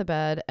straight off the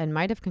bed and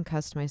might have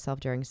concussed myself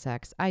during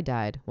sex. I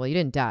died. Well, you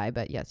didn't die,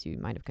 but yes, you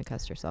might have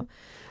concussed yourself.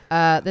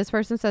 This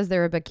person says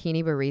they're a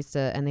bikini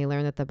barista and they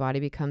learn that the body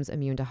becomes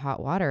immune to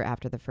hot water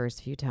after the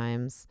first few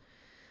times.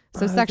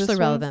 So sexually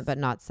relevant, but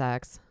not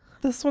sex.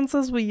 This one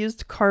says we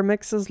used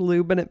Carmex as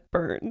lube and it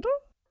burned.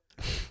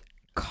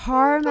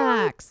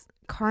 Carmex?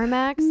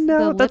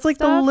 No, that's like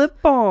stuff? the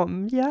lip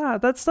balm. Yeah,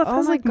 that stuff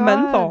has like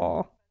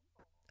menthol.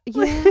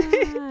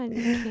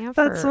 Yeah,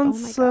 that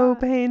sounds so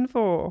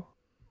painful.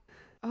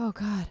 Oh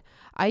god,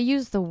 I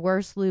used the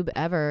worst lube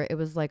ever. It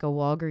was like a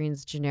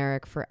Walgreens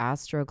generic for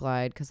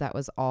Astroglide because that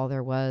was all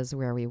there was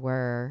where we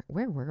were.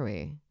 Where were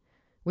we?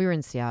 We were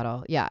in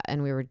Seattle. Yeah,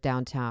 and we were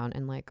downtown,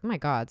 and like, oh my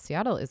god,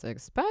 Seattle is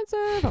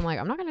expensive. I'm like,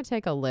 I'm not gonna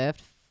take a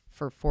Lyft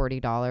for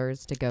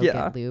 $40 to go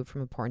get lube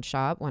from a porn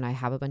shop when I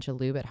have a bunch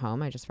of lube at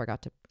home. I just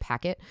forgot to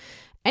pack it.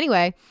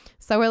 Anyway,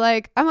 so I'm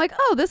like,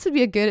 oh, this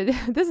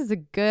is a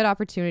good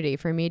opportunity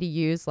for me to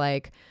use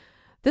like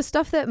the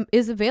stuff that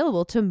is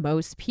available to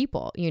most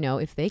people, you know,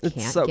 if they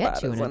can't get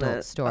to an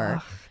adult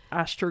store.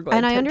 Astroglide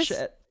and I understand.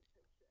 Shit.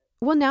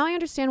 Well, now I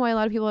understand why a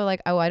lot of people are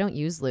like, oh, I don't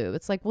use lube.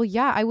 It's like, well,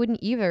 yeah, I wouldn't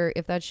either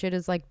if that shit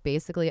is like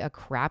basically a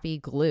crappy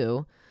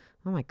glue.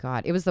 Oh my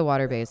god, it was the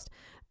water-based.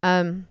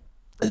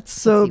 It's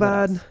so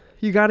bad.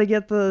 You got to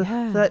get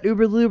that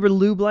Uber Lube or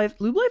Lube Life.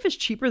 Lube Life is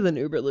cheaper than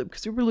Uber Lube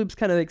because Uber Lube's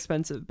kind of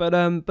expensive. But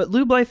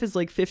Lube Life is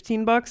like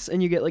 $15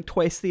 and you get like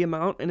twice the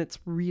amount and it's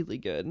really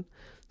good.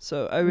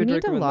 So I would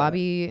recommend that.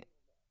 We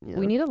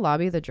need to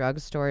lobby the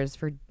drugstores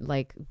for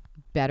like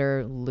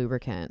better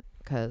lubricant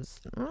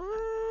because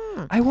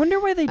I wonder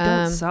why they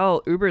don't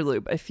sell Uber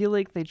Lube. I feel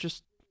like they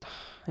just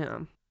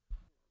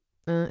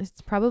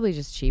it's probably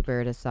just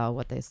cheaper to sell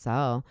what they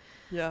sell.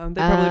 Yeah,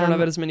 they probably don't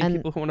have as many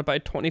people who want to buy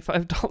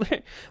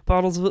 $25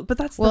 bottles of it. But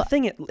that's the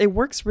thing. It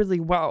works really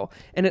well.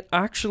 And it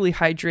actually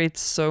hydrates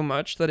so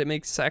much that it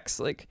makes sex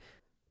like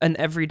an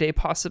everyday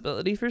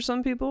possibility for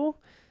some people.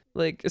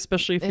 like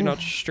especially if you're not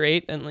Ugh.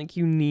 straight and like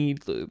you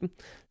need lube.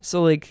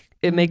 So like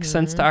it makes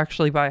sense to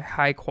actually buy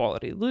high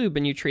quality lube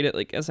and you treat it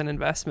like as an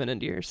investment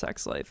into your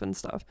sex life and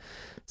stuff.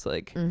 It's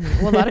like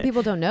Well, a lot of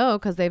people don't know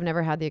because they've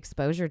never had the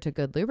exposure to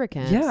good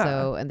lubricant. Yeah.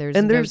 So and there's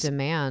And no there's-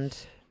 demand,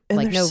 and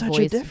like there's no such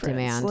a voice difference.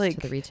 demand Like,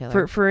 to the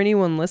retailer. for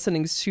anyone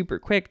listening super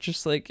quick,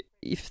 just like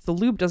if the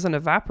lube doesn't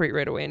evaporate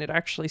right away and it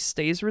actually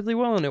stays really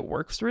well and it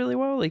works really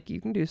well, like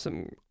you can do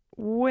some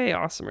way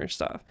awesomer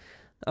stuff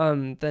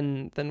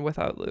than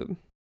without lube.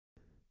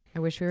 I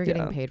wish we were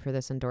getting paid for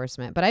this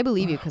endorsement, but I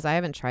believe you because I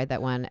haven't tried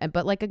that one.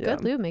 But like a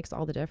good lube makes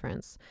all the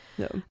difference.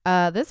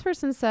 Yeah. This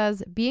person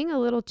says, being a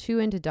little too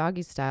into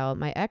doggy style,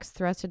 my ex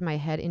thrusted my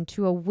head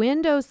into a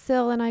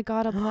windowsill and I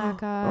got a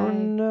black eye.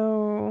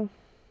 Oh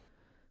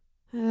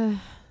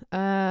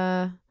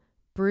no.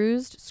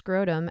 Bruised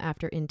scrotum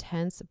after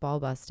intense ball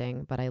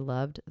busting, but I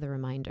loved the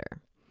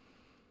reminder.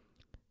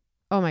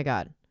 Oh my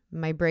God.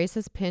 My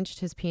braces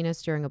pinched his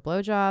penis during a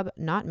blowjob.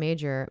 Not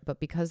major, but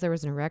because there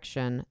was an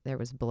erection, there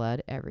was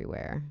blood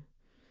everywhere.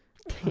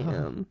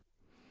 Damn.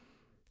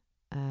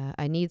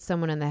 I need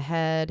someone in the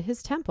head,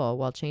 his temple,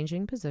 while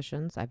changing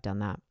positions. I've done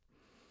that.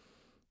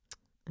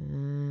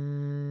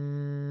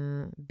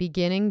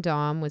 Beginning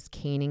Dom was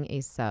caning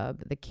a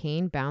sub. The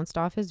cane bounced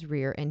off his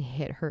rear and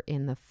hit her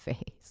in the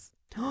face.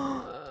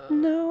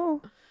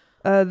 No.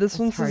 This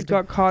one says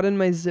got caught in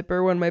my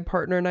zipper when my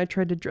partner and I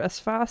tried to dress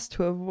fast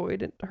to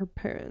avoid her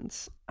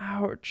parents.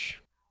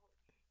 Ouch.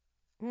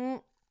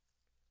 Oh,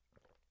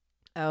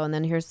 and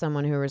then here's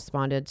someone who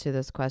responded to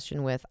this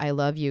question with, I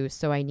love you,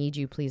 so I need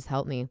you. Please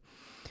help me.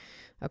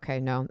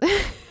 Okay, no.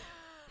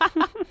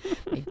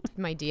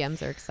 my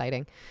DMs are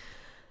exciting.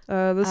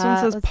 This one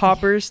says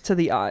poppers to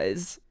the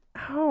eyes.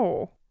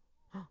 Ow.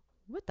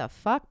 What the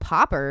fuck?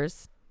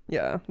 Poppers?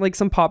 Yeah, like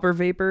some popper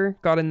vapor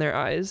got in their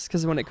eyes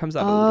because when it comes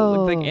out of the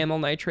little, like amyl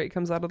nitrate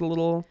comes out of the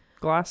little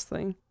glass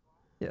thing.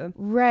 Yeah.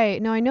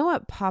 Right. No, I know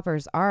what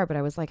poppers are, but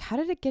I was like, how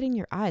did it get in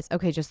your eyes?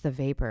 Okay, just the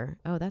vapor.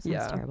 Oh, that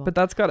sounds terrible. But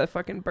that's gotta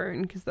fucking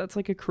burn because that's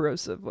like a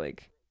corrosive,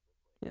 like.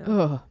 Yeah.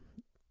 Ugh.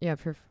 Yeah,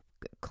 for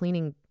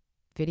cleaning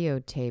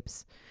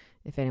videotapes,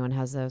 if anyone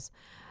has those.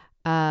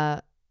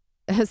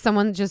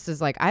 Someone just is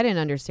like, I didn't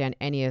understand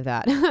any of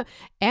that.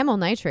 Amyl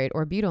nitrate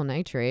or butyl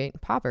nitrate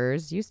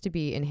poppers used to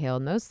be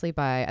inhaled mostly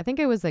by, I think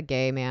it was a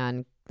gay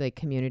man like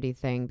community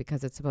thing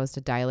because it's supposed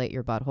to dilate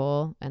your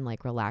butthole and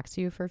like relax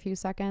you for a few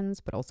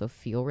seconds, but also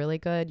feel really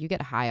good. You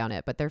get high on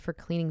it, but they're for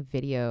cleaning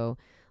video,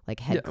 like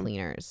head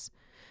cleaners.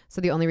 So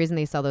the only reason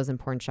they sell those in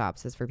porn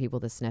shops is for people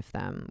to sniff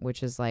them,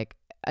 which is like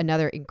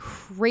another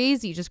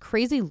crazy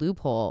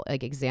loophole,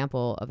 like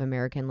example of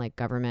American like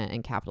government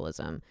and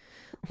capitalism.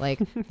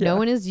 Like no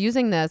one is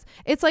using this.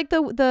 It's like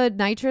the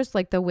nitrous,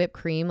 like the whipped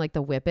cream, like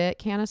the Whip It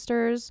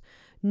canisters.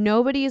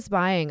 Nobody is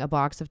buying a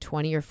box of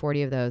 20 or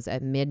 40 of those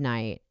at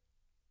midnight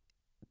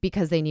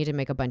because they need to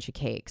make a bunch of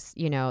cakes.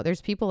 You know,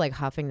 there's people like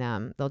huffing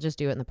them. They'll just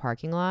do it in the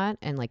parking lot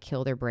and like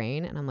kill their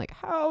brain. And I'm like,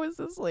 how is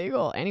this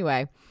legal?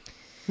 Anyway.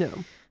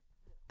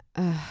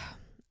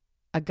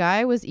 A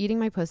guy was eating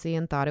my pussy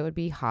and thought it would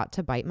be hot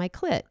to bite my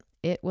clit.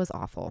 It was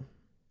awful.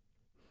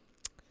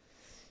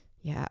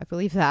 Yeah, I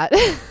believe that.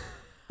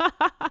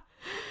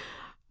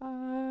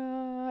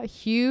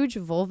 Huge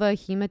vulva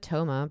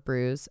hematoma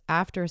bruise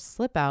after a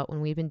slip out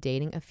when we've been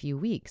dating a few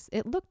weeks.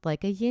 It looked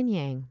like a yin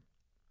yang.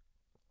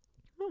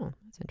 Oh,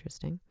 that's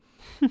interesting.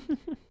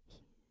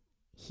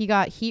 He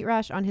got heat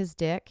rash on his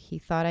dick. He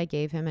thought I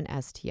gave him an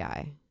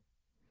STI.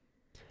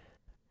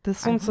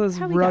 This one says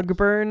rug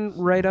burn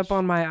right up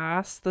on my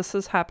ass. This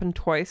has happened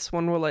twice.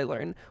 When will I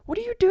learn? What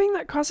are you doing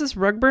that causes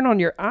rug burn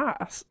on your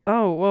ass?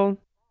 Oh, well.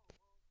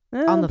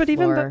 On the but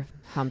floor, even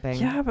humping.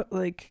 Yeah, but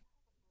like.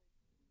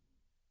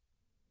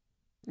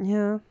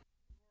 Yeah.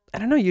 I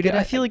don't know.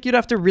 I feel like you'd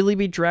have to really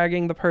be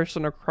dragging the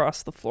person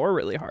across the floor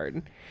really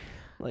hard.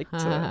 Like,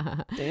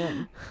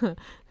 damn.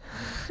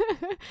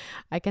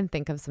 I can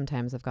think of some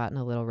times I've gotten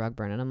a little rug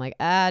burn and I'm like,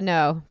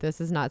 no,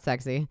 this is not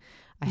sexy.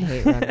 I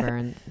hate rug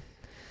burn.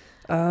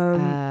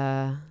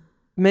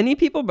 Many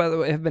people, by the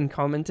way, have been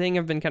commenting.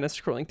 I've been kind of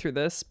scrolling through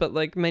this, but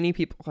like many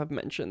people have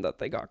mentioned that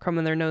they got cum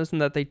in their nose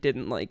and that they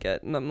didn't like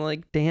it. And I'm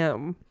like,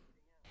 damn.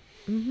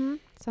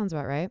 Sounds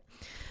about right.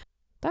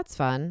 That's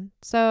fun.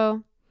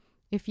 So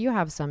if you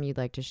have some you'd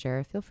like to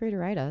share, feel free to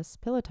write us.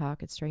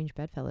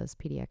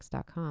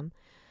 pillowtalk@strangebedfellowspdx.com.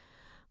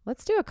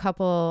 Let's do a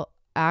couple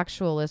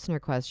actual listener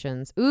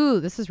questions. Ooh,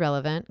 this is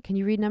relevant. Can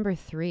you read number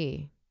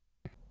 3?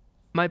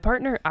 My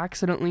partner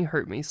accidentally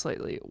hurt me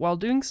slightly while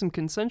doing some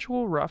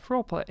consensual rough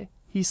roleplay.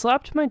 He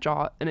slapped my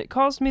jaw and it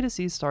caused me to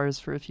see stars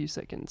for a few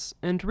seconds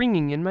and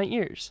ringing in my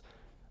ears.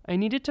 I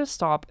needed to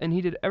stop and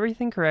he did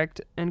everything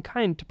correct and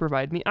kind to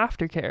provide me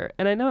aftercare,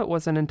 and I know it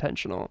wasn't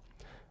intentional.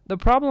 The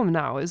problem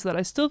now is that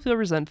I still feel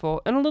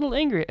resentful and a little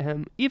angry at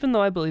him, even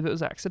though I believe it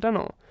was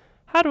accidental.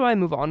 How do I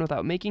move on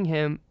without making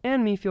him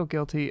and me feel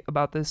guilty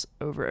about this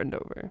over and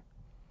over?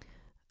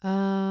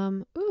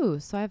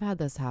 So I've had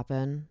this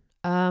happen.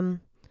 I'm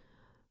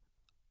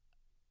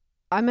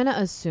going to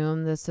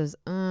assume this is,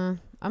 I'm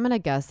going to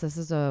guess this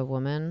is a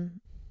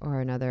woman or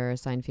another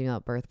assigned female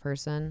at birth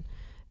person.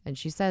 And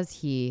she says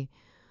he.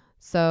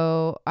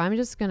 So I'm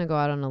just going to go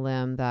out on a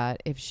limb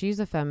that if she's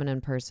a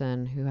feminine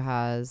person who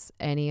has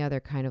any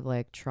other kind of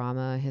like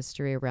trauma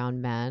history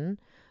around men,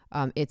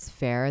 it's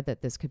fair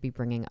that this could be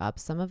bringing up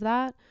some of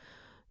that.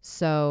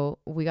 So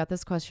we got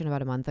this question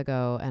about a month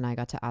ago, and I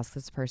got to ask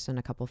this person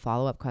a couple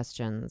follow-up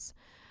questions.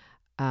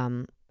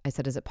 I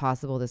said, is it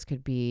possible this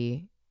could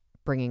be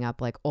bringing up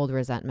like old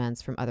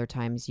resentments from other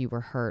times you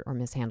were hurt or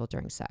mishandled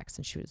during sex?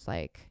 And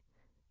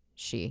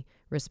she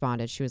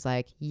responded, she was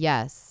like,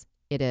 yes,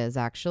 it is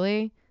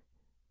actually.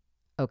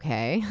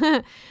 Okay.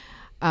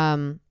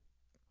 I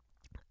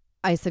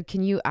said,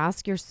 can you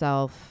ask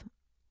yourself,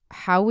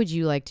 how would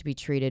you like to be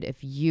treated if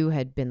you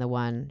had been the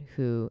one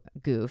who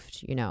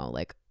goofed,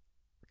 like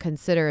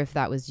consider if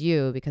that was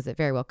you, because it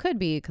very well could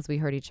be, because we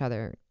hurt each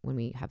other when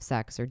we have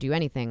sex or do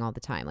anything all the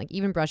time, like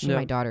even brushing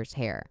my daughter's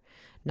hair,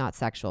 not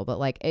sexual, but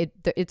like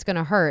it's going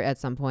to hurt at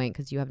some point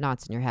because you have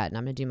knots in your head, and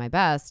I'm going to do my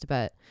best,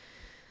 but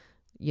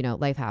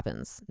life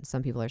happens.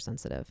 Some people are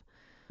sensitive.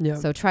 Yeah.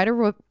 So try to,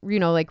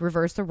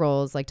 reverse the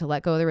roles, like to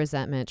let go of the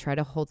resentment, try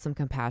to hold some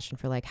compassion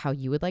for like how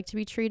you would like to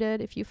be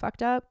treated if you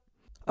fucked up.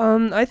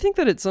 I think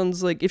that it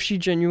sounds like if she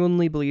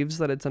genuinely believes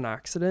that it's an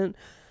accident,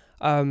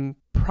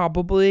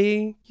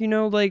 probably,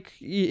 like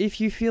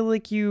if you feel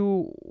like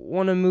you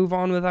want to move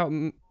on without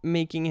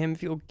making him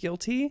feel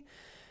guilty,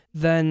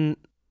 then,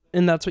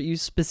 and that's what you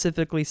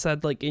specifically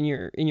said, like in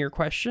your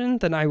question,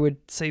 then I would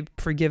say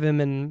forgive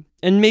him,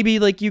 and maybe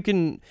like you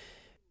can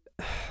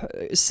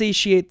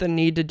satiate the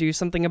need to do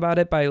something about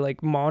it by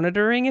like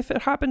monitoring if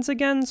it happens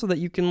again, so that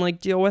you can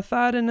like deal with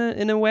that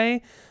in a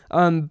way.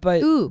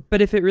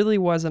 But if it really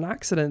was an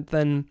accident,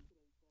 then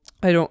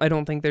I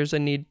don't think there's a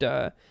need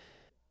to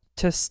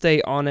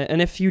stay on it.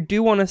 And if you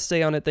do want to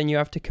stay on it, then you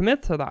have to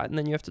commit to that, and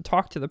then you have to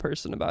talk to the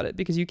person about it,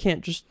 because you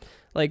can't just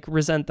like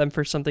resent them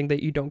for something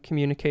that you don't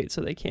communicate,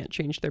 so they can't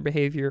change their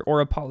behavior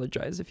or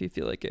apologize if you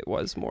feel like it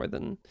was more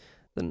than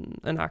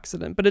an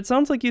accident. But it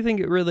sounds like you think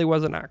it really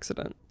was an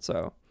accident,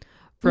 so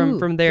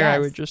from there, yes. I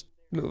would just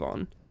move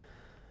on.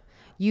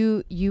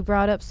 You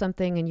brought up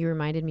something, and you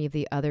reminded me of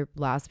the other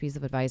last piece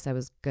of advice I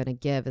was going to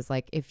give, is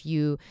like if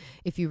you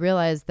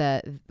realize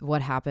that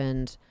what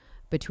happened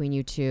between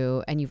you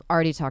two, and you've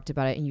already talked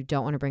about it and you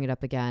don't want to bring it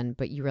up again,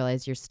 but you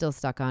realize you're still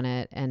stuck on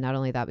it, and not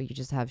only that, but you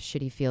just have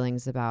shitty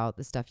feelings about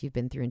the stuff you've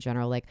been through in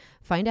general, like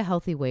find a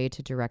healthy way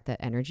to direct that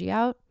energy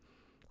out.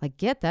 Like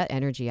get that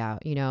energy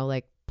out,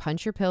 like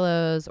punch your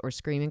pillows or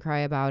scream and cry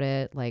about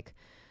it, like,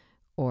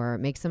 or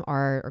make some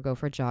art or go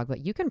for a jog,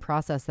 but you can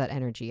process that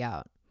energy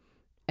out,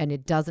 and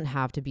it doesn't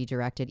have to be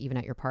directed even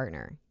at your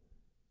partner,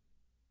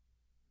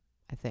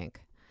 I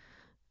think.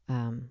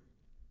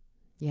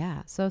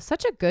 Yeah. So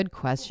such a good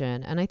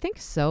question. And I think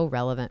so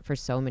relevant for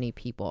so many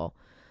people.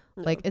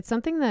 Yeah. Like it's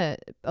something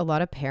that a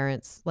lot of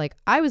parents, like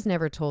I was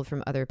never told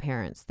from other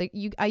parents that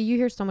you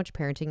hear so much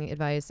parenting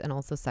advice and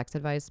also sex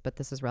advice, but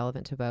this is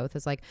relevant to both.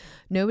 It's like,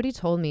 nobody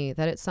told me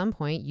that at some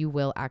point you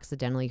will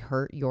accidentally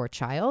hurt your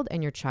child,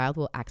 and your child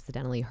will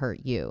accidentally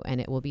hurt you. And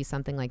it will be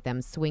something like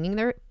them swinging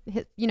their,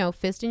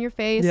 fist in your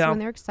face when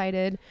they're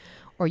excited,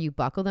 or you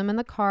buckle them in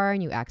the car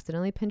and you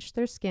accidentally pinch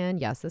their skin.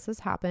 Yes, this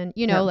has happened.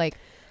 Like.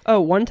 Oh,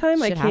 one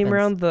time I came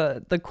around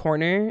the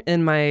corner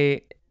in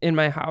my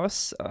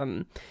house,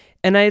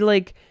 and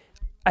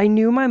I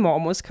knew my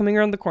mom was coming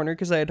around the corner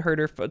because I had heard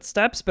her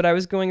footsteps, but I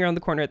was going around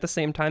the corner at the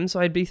same time, so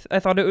I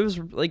thought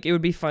it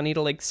would be funny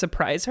to like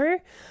surprise her.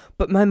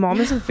 But my mom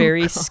is a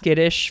very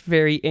skittish,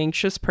 very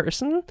anxious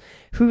person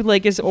who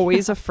like is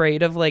always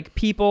afraid of like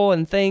people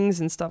and things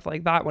and stuff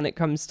like that when it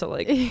comes to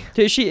like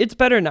it's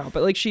better now,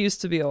 but like she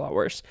used to be a lot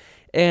worse.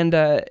 And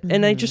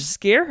I just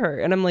scare her,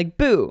 and I'm like,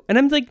 boo. And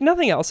I'm like,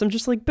 nothing else. I'm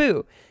just like,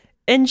 boo.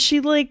 And she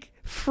like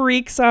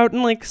freaks out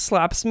and like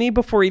slaps me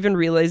before even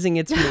realizing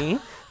it's me.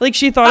 Like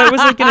she thought I was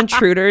like an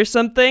intruder or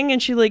something.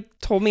 And she like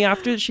told me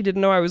after that she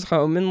didn't know I was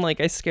home, and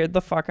like I scared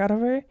the fuck out of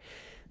her.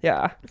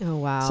 Yeah. Oh,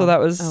 wow. So that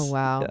was,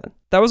 yeah.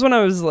 That was when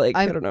I was like,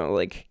 I don't know,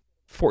 like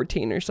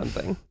 14 or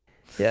something.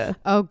 Yeah.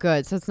 Oh,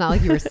 good. So it's not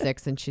like you were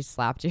 6 and she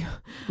slapped you.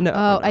 No.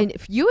 Oh, no.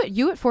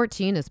 You at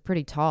 14 is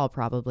pretty tall,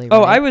 probably. Right?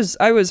 Oh, I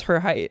was her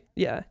height.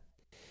 Yeah.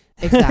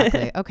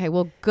 Exactly. Okay.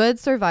 Well, good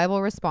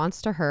survival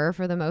response to her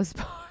for the most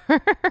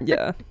part.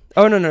 Yeah.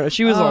 Oh, no.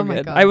 She was all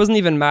good. God. I wasn't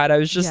even mad. I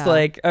was just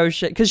like, oh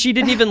shit. Because she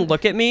didn't even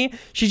look at me.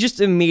 She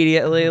just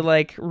immediately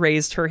like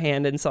raised her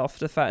hand in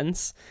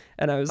self-defense.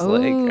 And I was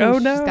like, oh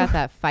no. She's got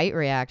that fight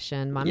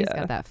reaction. Mommy's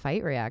got that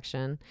fight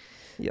reaction.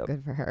 Yep.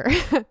 Good for her.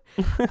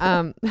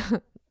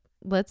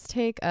 Let's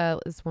take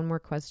this one more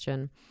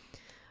question.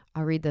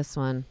 I'll read this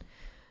one.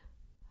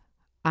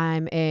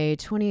 I'm a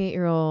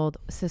 28-year-old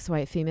cis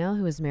white female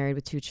who is married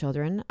with 2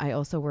 children. I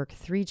also work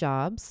 3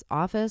 jobs: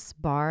 office,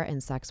 bar,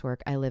 and sex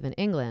work. I live in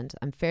England.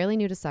 I'm fairly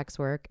new to sex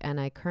work, and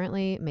I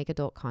currently make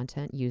adult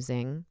content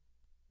using,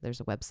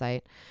 there's a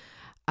website.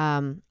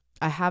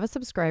 I have a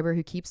subscriber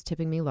who keeps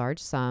tipping me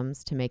large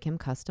sums to make him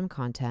custom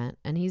content,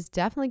 and he's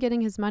definitely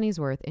getting his money's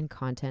worth in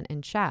content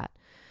and chat.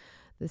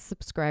 This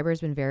subscriber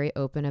has been very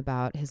open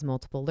about his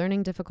multiple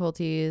learning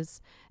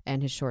difficulties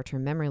and his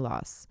short-term memory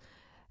loss.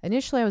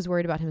 Initially, I was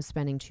worried about him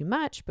spending too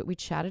much, but we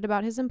chatted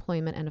about his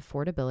employment and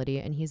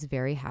affordability, and he's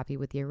very happy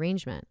with the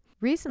arrangement.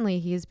 Recently,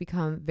 he has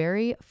become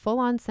very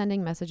full-on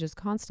sending messages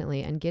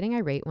constantly and getting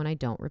irate when I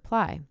don't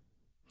reply.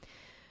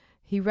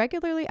 He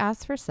regularly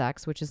asks for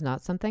sex, which is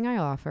not something I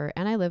offer,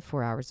 and I live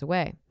 4 hours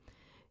away.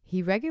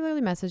 He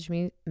regularly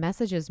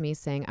messages me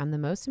saying I'm the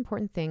most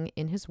important thing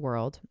in his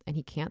world, and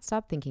he can't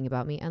stop thinking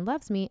about me and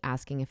loves me,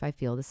 asking if I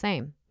feel the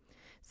same.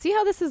 See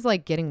how this is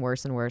like getting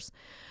worse and worse?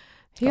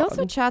 He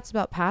also chats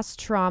about past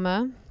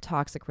trauma,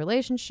 toxic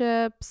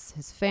relationships,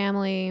 his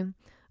family.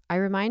 I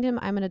remind him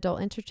I'm an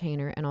adult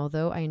entertainer, and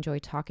although I enjoy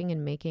talking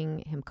and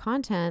making him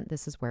content,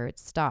 this is where it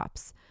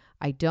stops.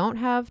 I don't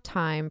have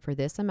time for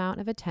this amount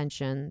of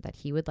attention that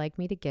he would like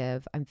me to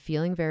give. I'm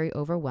feeling very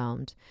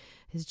overwhelmed.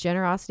 His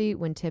generosity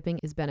when tipping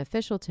is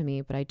beneficial to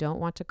me, but I don't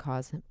want to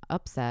cause him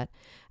upset,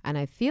 and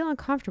I feel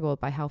uncomfortable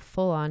by how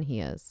full on he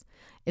is.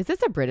 Is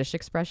this a British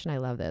expression? I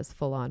love this,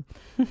 full on.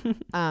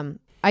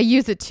 I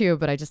use it too,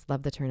 but I just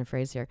love the turn of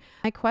phrase here.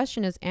 My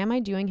question is, am I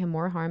doing him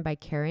more harm by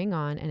carrying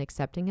on and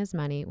accepting his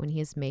money when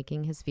he is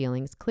making his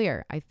feelings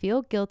clear? I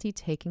feel guilty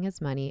taking his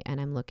money, and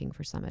I'm looking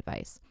for some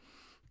advice.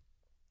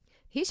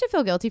 He should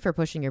feel guilty for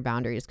pushing your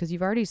boundaries because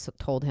you've already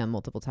told him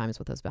multiple times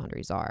what those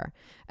boundaries are.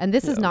 And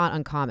this is not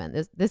uncommon.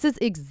 This is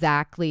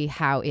exactly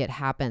how it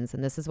happens.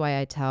 And this is why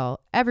I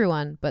tell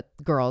everyone, but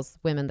girls,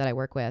 women that I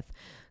work with,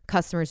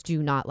 customers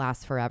do not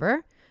last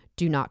forever.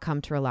 Do not come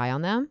to rely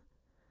on them.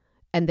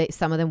 And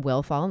some of them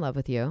will fall in love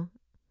with you.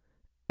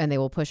 And they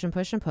will push and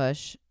push and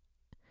push.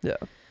 Yeah.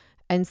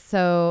 And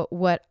so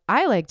what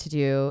I like to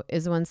do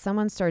is when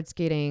someone starts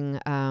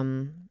getting...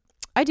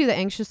 I do the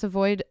anxious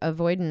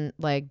avoidant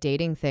like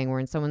dating thing where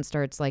when someone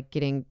starts like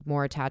getting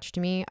more attached to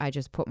me, I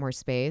just put more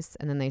space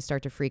and then they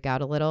start to freak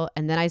out a little.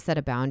 And then I set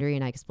a boundary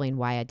and I explain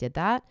why I did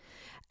that.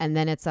 And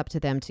then it's up to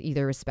them to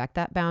either respect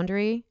that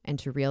boundary and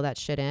to reel that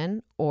shit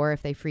in, or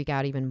if they freak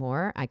out even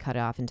more, I cut it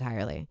off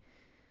entirely.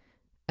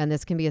 And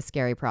this can be a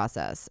scary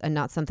process and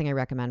not something I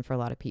recommend for a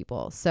lot of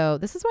people. So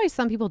this is why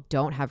some people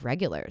don't have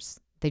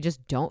regulars. They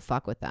just don't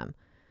fuck with them.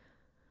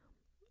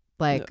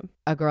 Like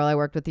a girl I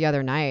worked with the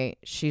other night,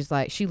 she's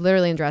like, she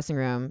literally in the dressing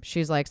room,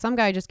 she's like, some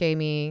guy just gave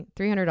me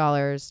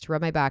 $300 to rub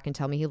my back and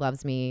tell me he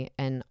loves me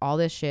and all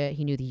this shit.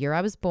 He knew the year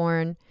I was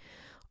born,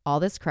 all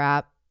this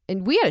crap.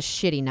 And we had a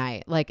shitty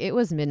night. Like it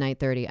was midnight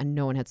 30 and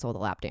no one had sold a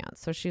lap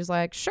dance. So she's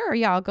like, sure,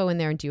 yeah, I'll go in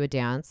there and do a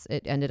dance.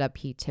 It ended up,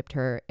 he tipped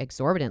her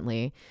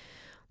exorbitantly,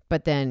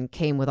 but then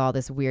came with all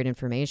this weird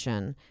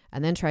information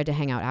and then tried to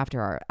hang out after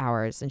our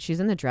hours. And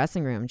she's in the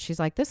dressing room. She's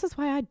like, this is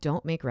why I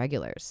don't make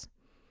regulars.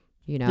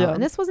 You know,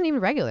 and this wasn't even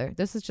regular.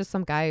 This is just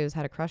some guy who's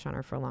had a crush on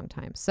her for a long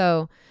time.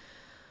 So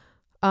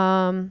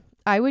I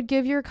would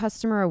give your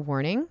customer a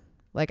warning.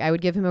 Like I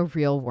would give him a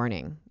real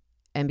warning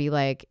and be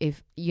like,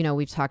 if, you know,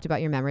 we've talked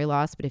about your memory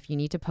loss, but if you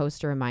need to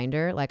post a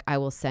reminder, like I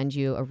will send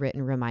you a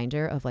written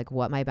reminder of like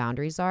what my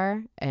boundaries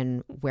are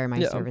and where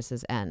my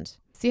services end.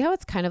 See how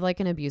it's kind of like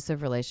an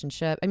abusive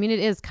relationship? I mean, it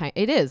is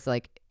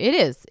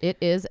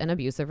an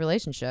abusive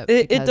relationship.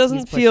 It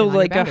doesn't feel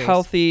like a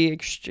healthy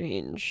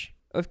exchange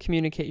of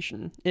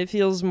communication. It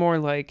feels more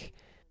like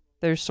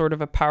there's sort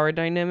of a power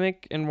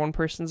dynamic and one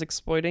person's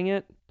exploiting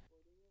it,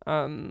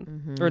 or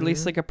at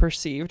least like a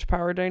perceived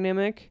power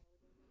dynamic,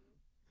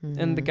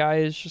 and the guy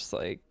is just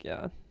like,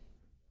 yeah,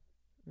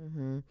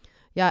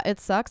 it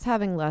sucks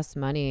having less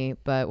money,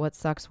 but what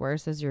sucks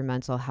worse is your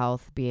mental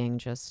health being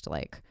just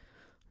like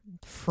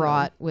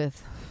fraught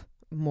with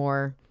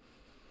more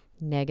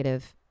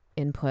negative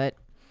input.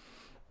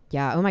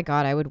 Yeah. Oh my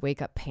God. I would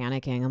wake up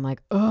panicking. I'm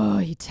like, oh,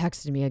 he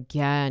texted me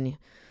again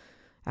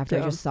after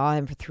I just saw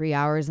him for 3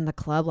 hours in the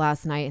club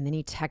last night. And then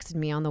he texted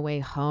me on the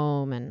way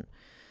home and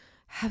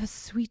have a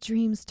sweet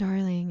dreams,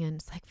 darling. And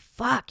it's like,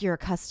 fuck, you're a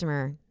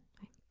customer.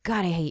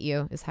 God, I hate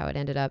you is how it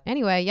ended up.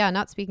 Anyway, yeah,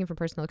 not speaking from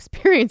personal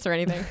experience or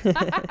anything.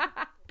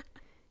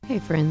 Hey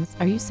friends,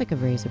 are you sick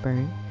of razor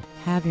burn?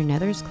 Have your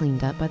nethers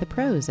cleaned up by the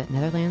pros at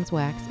Netherlands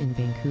Wax in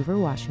Vancouver,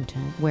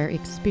 Washington, where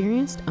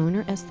experienced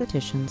owner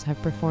estheticians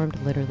have performed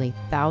literally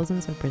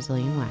thousands of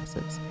Brazilian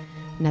waxes.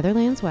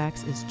 Netherlands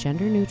Wax is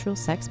gender neutral,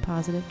 sex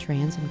positive,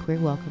 trans and queer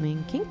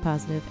welcoming, kink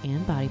positive,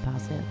 and body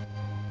positive.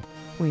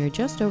 We are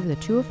just over the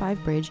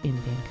 205 bridge in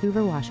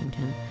Vancouver,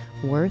 Washington.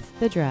 Worth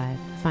the drive.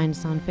 Find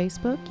us on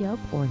Facebook, Yelp,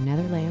 or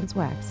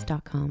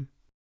netherlandswax.com.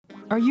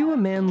 Are you a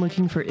man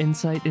looking for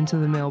insight into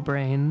the male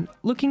brain?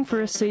 Looking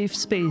for a safe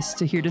space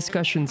to hear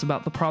discussions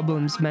about the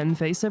problems men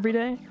face every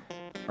day?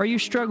 Are you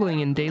struggling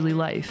in daily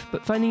life,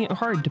 but finding it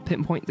hard to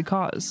pinpoint the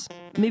cause?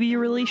 Maybe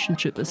your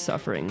relationship is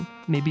suffering.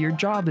 Maybe your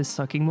job is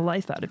sucking the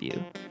life out of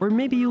you. Or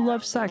maybe you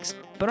love sex,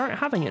 but aren't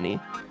having any.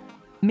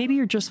 Maybe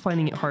you're just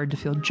finding it hard to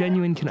feel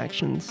genuine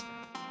connections.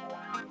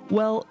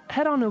 Well,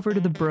 head on over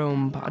to the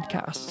Brome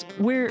podcast,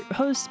 where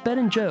hosts Ben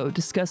and Joe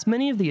discuss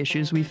many of the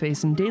issues we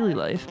face in daily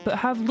life, but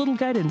have little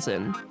guidance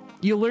in.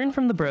 You'll learn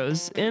from the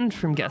bros, and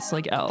from guests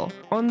like Elle,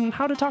 on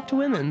how to talk to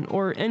women,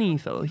 or any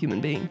fellow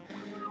human being.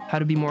 How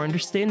to be more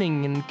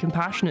understanding and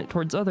compassionate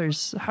towards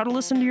others, how to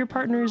listen to your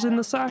partners in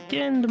the sack,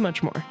 and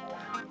much more.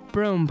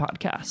 Broam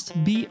Podcast.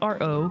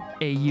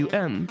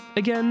 BROAUM.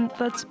 Again,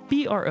 that's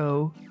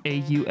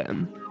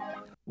BROAUM.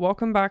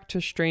 Welcome back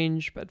to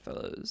Strange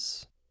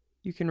Bedfellows.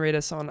 You can rate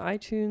us on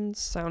iTunes,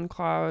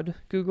 SoundCloud,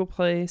 Google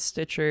Play,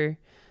 Stitcher,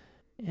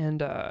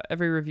 and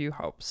every review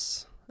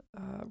helps.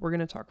 We're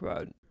going to talk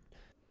about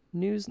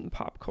news and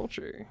pop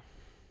culture.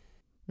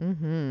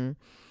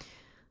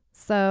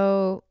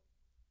 So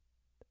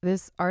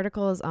this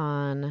article is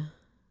on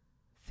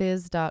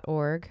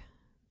phys.org,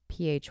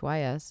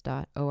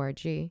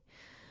 phys.org.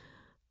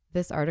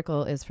 This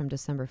article is from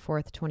December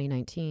 4th,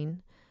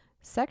 2019.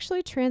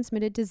 Sexually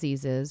transmitted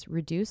diseases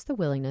reduce the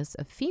willingness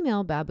of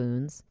female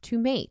baboons to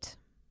mate.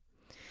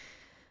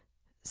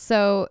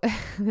 So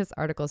this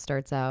article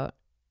starts out,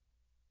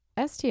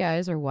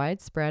 STIs are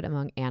widespread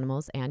among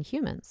animals and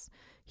humans.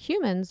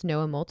 Humans know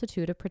a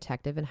multitude of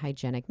protective and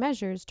hygienic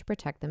measures to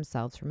protect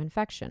themselves from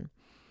infection.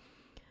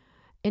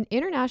 An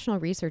international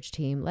research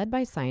team led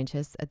by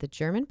scientists at the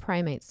German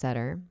Primate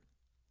Center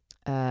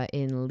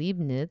in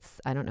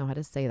Leibniz, I don't know how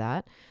to say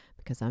that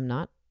because I'm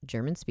not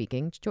German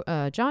speaking.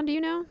 John, do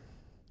you know?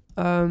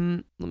 Let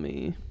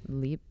me...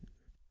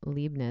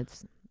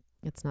 Leibniz.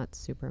 It's not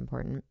super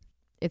important.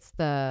 It's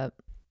the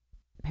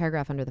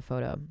paragraph under the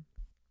photo.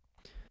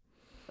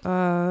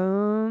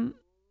 Leibniz?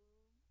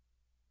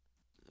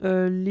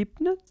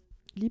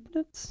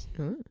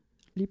 Mm.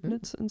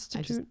 Leibniz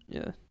Institute?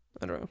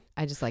 I don't know.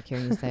 I just like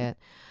hearing you say it.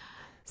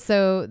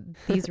 So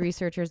these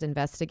researchers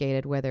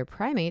investigated whether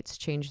primates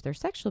changed their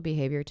sexual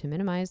behavior to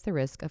minimize the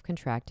risk of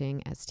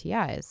contracting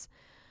STIs.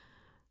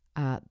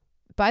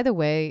 By the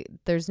way,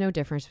 there's no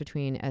difference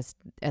between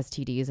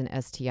STDs and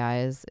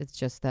STIs. It's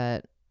just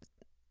that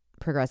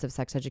progressive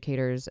sex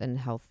educators and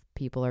health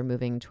people are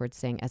moving towards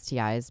saying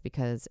STIs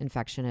because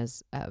infection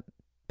is a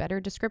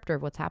better descriptor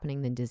of what's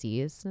happening than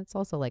disease. And it's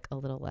also like a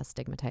little less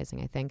stigmatizing,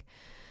 I think.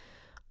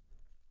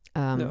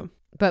 No.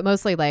 But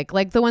mostly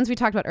like the ones we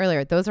talked about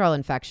earlier, those are all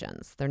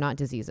infections. They're not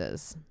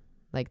diseases.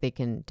 Like they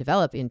can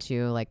develop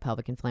into like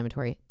pelvic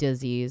inflammatory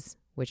disease,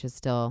 which is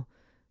still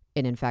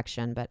an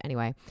infection. But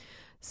anyway,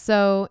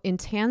 so in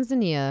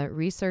Tanzania,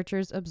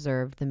 researchers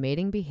observed the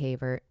mating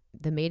behavior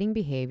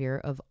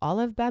of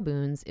olive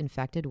baboons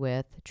infected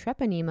with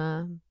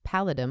Treponema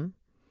pallidum.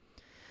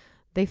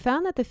 They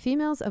found that the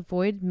females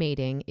avoid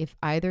mating if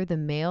either the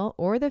male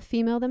or the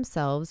female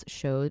themselves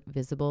showed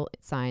visible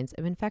signs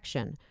of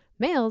infection.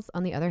 Males,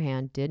 on the other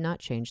hand, did not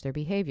change their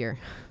behavior.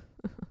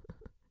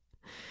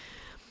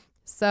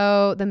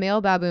 So the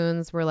male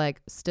baboons were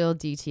like still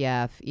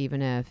DTF,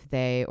 even if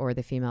they or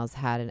the females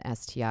had an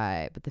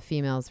STI, but the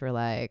females were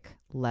like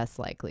less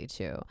likely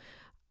to.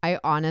 I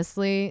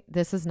honestly,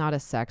 this is not a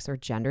sex or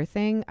gender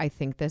thing. I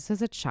think this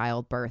is a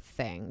childbirth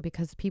thing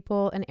because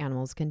people and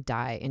animals can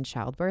die in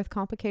childbirth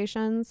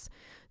complications.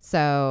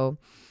 So,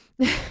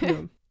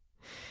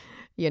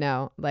 you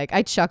know, like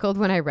I chuckled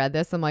when I read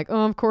this. I'm like,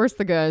 oh, of course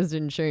the guys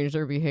didn't change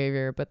their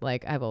behavior. But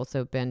like I've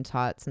also been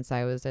taught since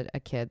I was a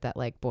kid that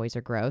like boys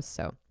are gross.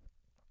 So,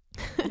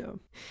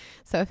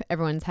 so if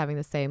everyone's having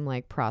the same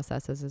like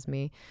processes as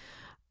me.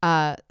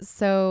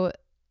 So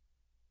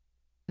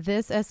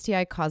this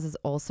STI causes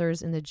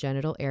ulcers in the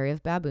genital area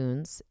of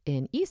baboons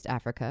in East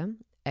Africa.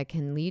 It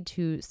can lead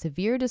to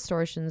severe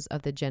distortions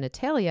of the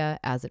genitalia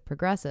as it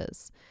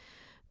progresses.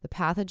 The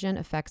pathogen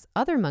affects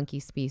other monkey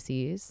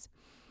species.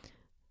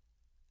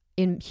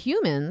 In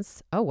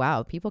humans, oh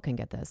wow, people can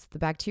get this. The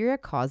bacteria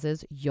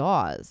causes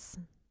yaws,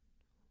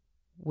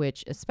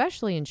 which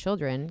especially in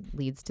children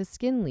leads to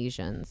skin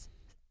lesions,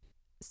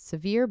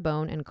 severe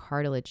bone and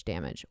cartilage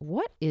damage.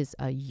 What is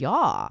a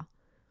yaw?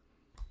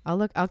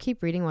 I'll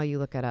keep reading while you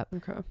look it up.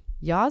 Okay.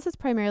 Yaws is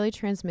primarily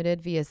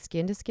transmitted via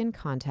skin-to-skin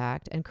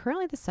contact and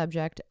currently the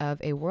subject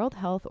of a World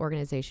Health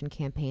Organization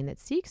campaign that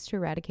seeks to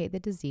eradicate the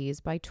disease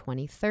by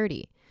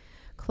 2030.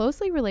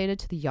 Closely related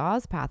to the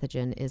yaws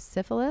pathogen is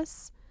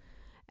syphilis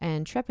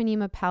and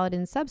Treponema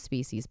pallidum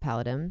subspecies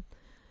pallidum.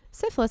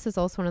 Syphilis is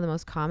also one of the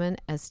most common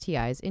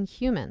STIs in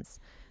humans.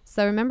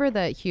 So remember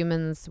that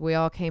humans, we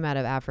all came out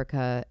of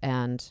Africa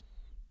and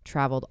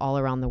traveled all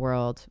around the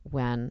world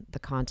when the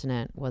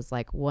continent was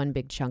like one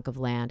big chunk of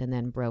land and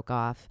then broke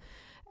off.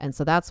 And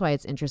so that's why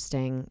it's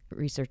interesting.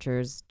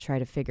 Researchers try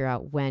to figure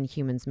out when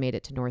humans made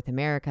it to North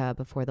America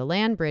before the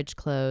land bridge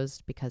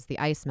closed because the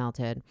ice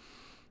melted.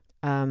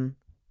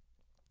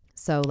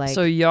 So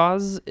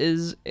yaws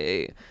is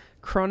a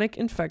chronic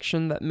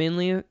infection that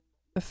mainly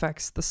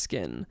affects the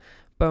skin,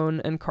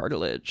 bone, and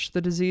cartilage. The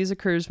disease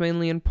occurs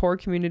mainly in poor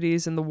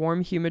communities in the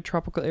warm, humid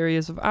tropical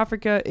areas of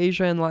Africa,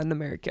 Asia, and Latin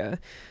America.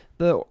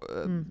 The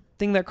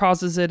thing that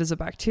causes it is a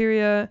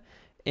bacteria,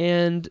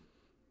 and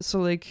so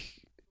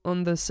like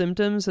on the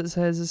symptoms it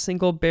says a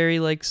single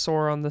berry-like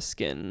sore on the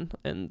skin,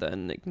 and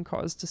then it can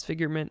cause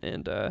disfigurement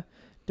and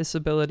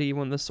disability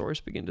when the sores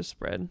begin to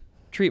spread.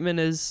 Treatment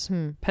is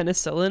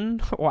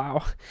penicillin.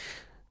 Wow.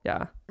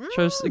 Yeah.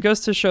 It goes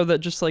to show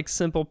that just like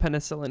simple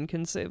penicillin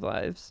can save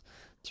lives.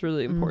 It's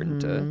really important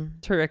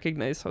to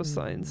recognize those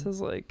signs as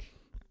like,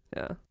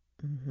 yeah.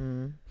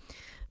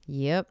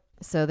 Yep.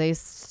 So they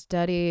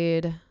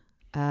studied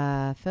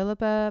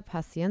Philippa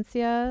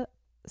Paciencia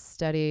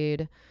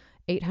studied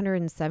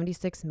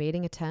 876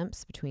 mating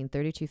attempts between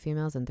 32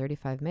 females and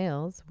 35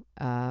 males.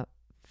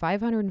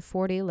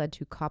 540 led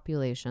to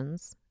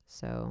copulations.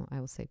 So I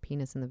will say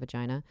penis in the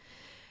vagina.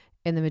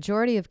 In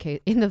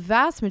the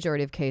vast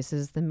majority of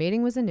cases, the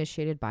mating was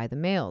initiated by the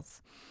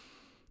males.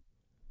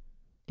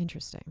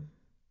 Interesting.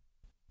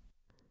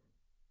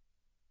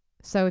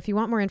 So if you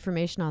want more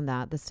information on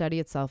that, the study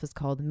itself is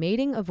called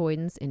Mating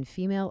Avoidance in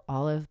Female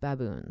Olive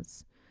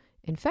Baboons,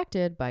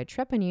 infected by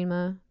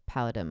Treponema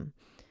pallidum.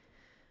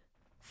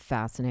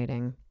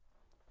 Fascinating.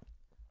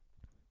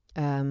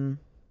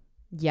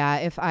 Yeah,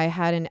 if I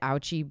had an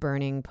ouchy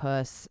burning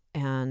puss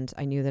and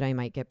I knew that I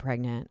might get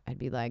pregnant, I'd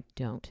be like,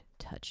 don't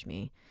touch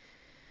me.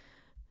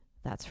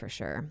 That's for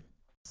sure.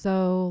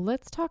 So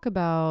let's talk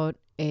about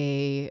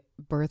a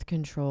birth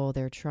control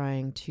they're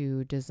trying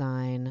to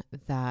design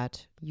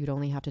that you'd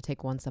only have to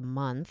take once a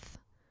month.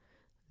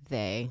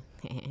 You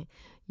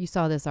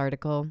saw this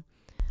article.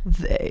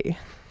 They,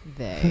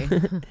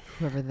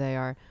 whoever they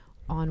are,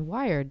 on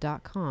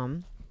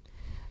wired.com.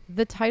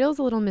 The title's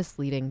a little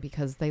misleading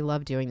because they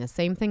love doing the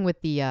same thing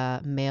with the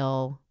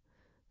male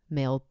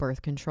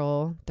birth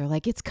control. They're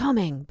like, it's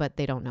coming, but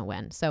they don't know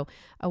when. So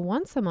a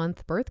once a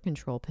month birth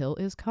control pill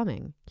is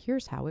coming.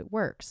 Here's how it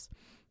works.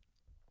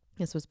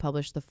 This was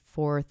published the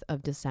 4th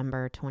of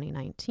December,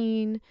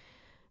 2019.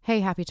 Hey,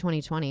 happy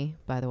 2020,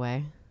 by the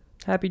way.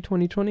 Happy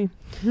 2020.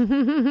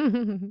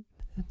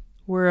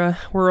 We're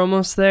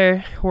almost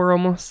there. We're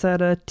almost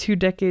at 2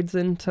 decades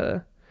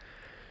into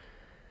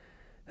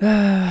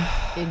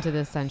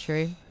this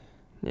century.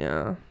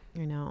 Yeah.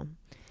 I know.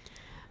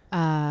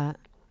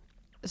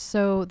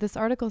 So this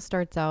article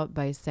starts out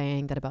by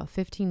saying that about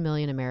 15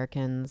 million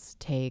Americans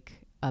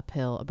take a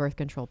birth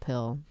control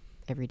pill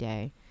every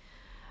day.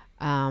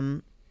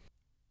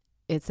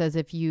 It says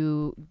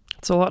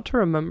it's a lot to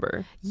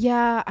remember.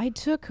 Yeah, I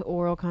took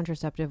oral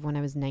contraceptive when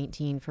I was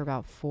 19 for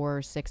about 4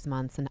 or 6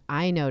 months. And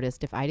I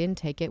noticed if I didn't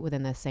take it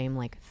within the same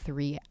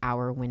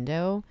 3-hour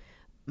window,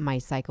 my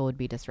cycle would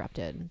be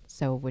disrupted.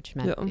 So which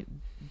meant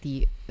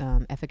the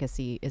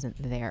efficacy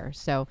isn't there.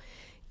 So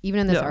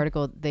even in this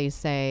article, they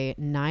say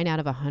 9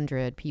 out of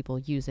 100 people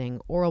using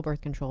oral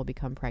birth control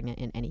become pregnant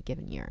in any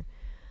given year.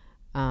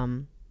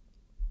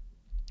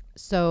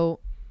 So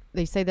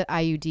they say that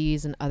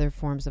IUDs and other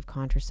forms of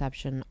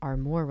contraception are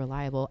more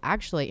reliable.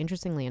 Actually,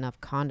 interestingly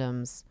enough,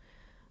 condoms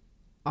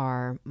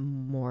are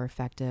more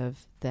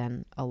effective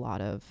than a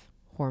lot of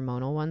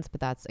hormonal ones,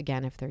 but that's,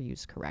 again, if they're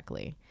used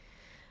correctly.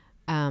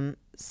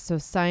 So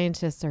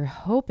scientists are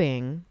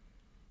hoping...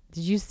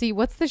 Did you see...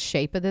 What's the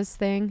shape of this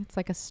thing? It's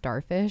like a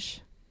starfish.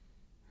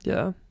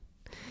 Yeah.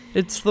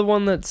 It's the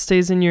one that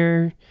stays in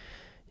your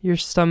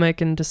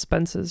stomach and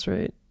dispenses,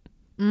 right?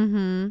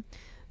 Mm-hmm.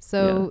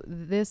 So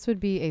this would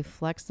be a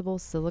flexible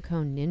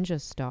silicone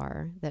ninja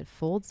star that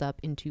folds up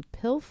into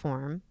pill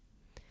form.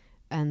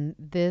 And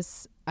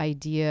this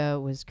idea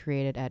was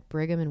created at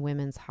Brigham and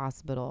Women's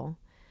Hospital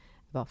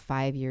about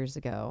 5 years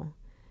ago.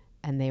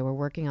 And they were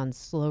working on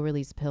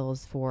slow-release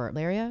pills for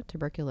malaria,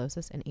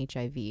 tuberculosis, and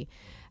HIV.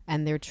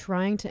 And they're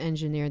trying to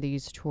engineer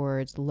these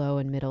towards low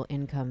and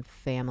middle-income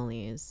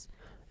families.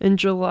 In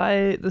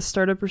July, the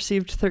startup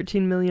received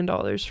 $13 million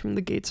from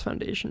the Gates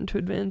Foundation to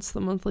advance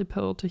the monthly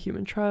pill to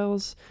human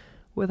trials,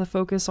 with a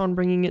focus on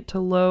bringing it to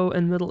low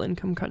and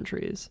middle-income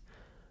countries.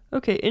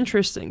 Okay,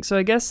 interesting. So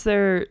I guess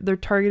they're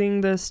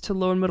targeting this to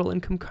low and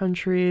middle-income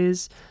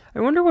countries.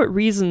 I wonder what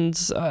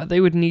reasons they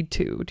would need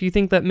to. Do you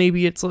think that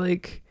maybe it's Well,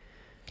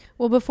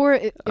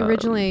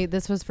 originally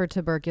this was for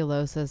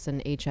tuberculosis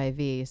and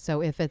HIV.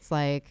 So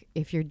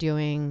if you're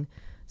doing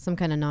some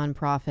kind of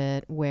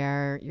nonprofit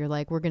where you're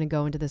like, we're going to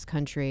go into this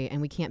country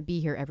and we can't be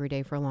here every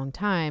day for a long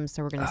time.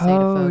 So we're going to say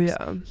to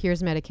folks,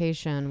 here's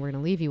medication we're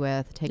going to leave you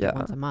with. Take it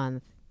once a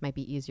month. Might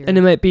be easier. And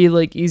it might be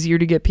easier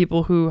to get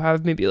people who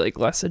have maybe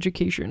less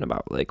education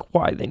about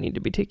why they need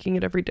to be taking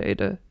it every day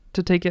to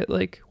take it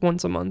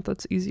once a month.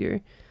 That's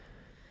easier.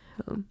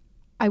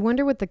 I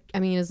wonder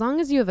as long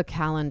as you have a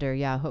calendar,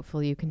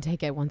 hopefully you can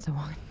take it once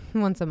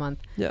a month.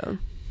 Yeah.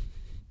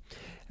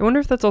 I wonder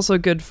if that's also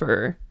good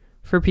for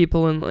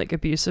people in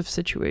abusive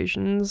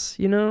situations,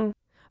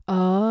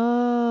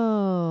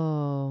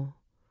 Oh.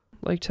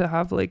 To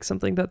have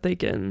something that they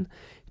can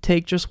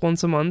take just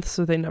once a month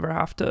so they never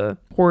have to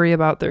worry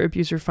about their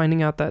abuser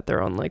finding out that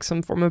they're on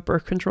some form of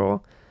birth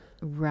control.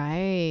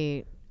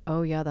 Right.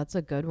 Oh yeah, that's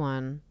a good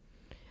one.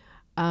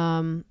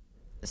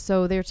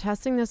 So they're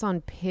testing this on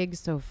pigs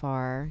so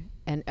far,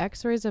 and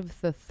x-rays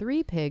of the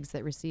 3 pigs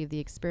that received the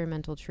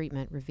experimental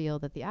treatment reveal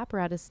that the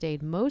apparatus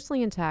stayed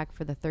mostly intact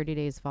for the 30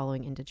 days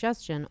following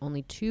indigestion,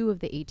 only 2 of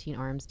the 18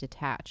 arms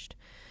detached.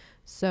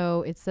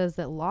 So it says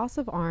that loss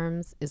of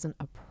arms isn't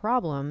a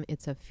problem,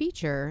 it's a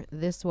feature.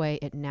 This way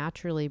it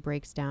naturally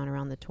breaks down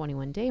around the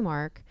 21-day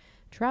mark,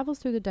 travels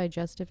through the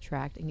digestive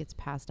tract, and gets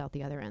passed out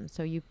the other end.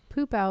 So you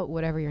poop out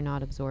whatever you're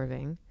not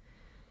absorbing.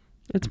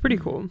 It's pretty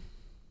cool.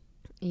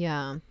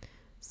 Yeah.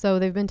 So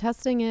they've been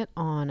testing it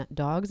on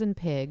dogs and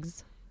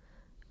pigs.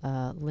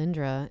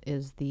 Lindra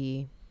is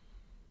the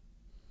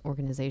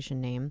organization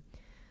name.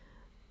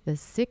 The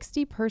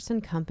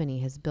 60-person company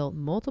has built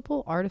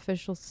multiple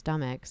artificial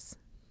stomachs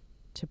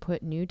to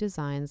put new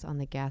designs on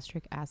the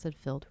gastric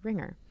acid-filled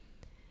ringer.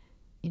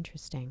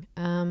 Interesting.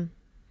 It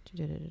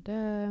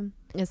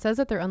says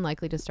that they're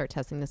unlikely to start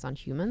testing this on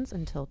humans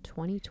until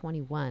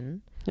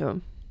 2021. Yeah.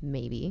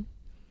 Maybe.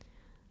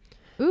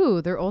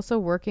 Ooh, they're also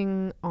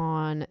working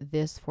on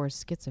this for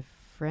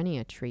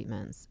schizophrenia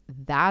treatments.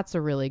 That's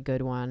a really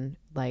good one.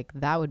 Like,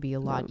 that would be a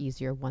lot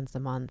easier once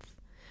a month.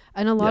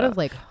 And a lot of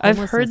like I've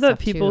heard that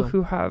people too.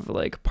 who have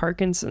like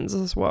Parkinson's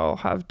as well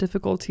have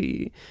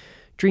difficulty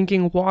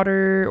drinking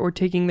water or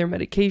taking their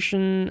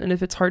medication. And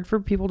if it's hard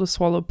for people to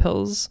swallow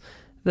pills,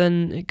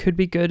 then it could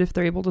be good if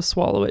they're able to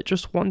swallow it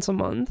just once a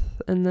month.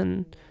 And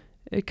then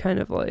it kind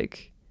of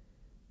like,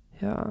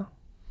 yeah.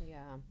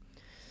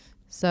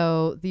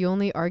 So the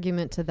only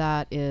argument to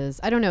that is,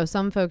 I don't know,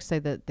 some folks say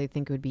that they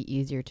think it would be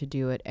easier to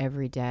do it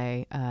every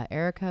day.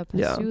 Erica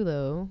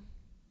Pasulo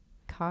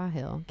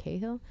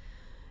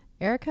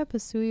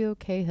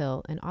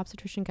Cahill, an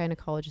obstetrician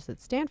gynecologist at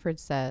Stanford,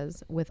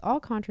 says, with all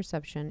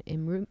contraception,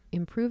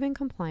 improving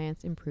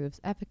compliance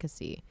improves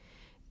efficacy.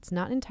 It's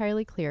not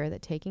entirely clear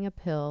that taking a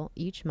pill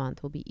each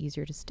month will be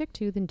easier to stick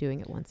to than doing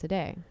it once a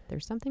day.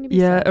 There's something to be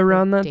said for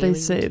around that daily they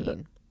say routine. that.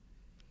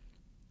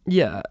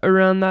 Yeah,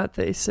 around that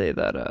they say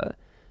that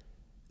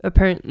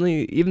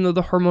apparently, even though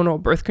the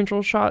hormonal birth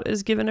control shot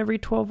is given every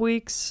 12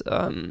 weeks,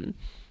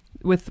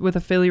 with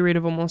a failure rate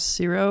of almost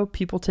 0,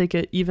 people take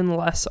it even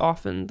less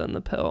often than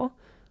the pill,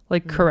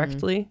 like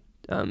correctly,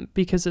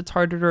 because it's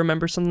harder to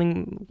remember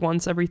something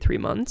once every 3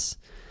 months.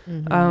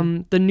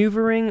 The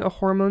NuvaRing, a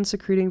hormone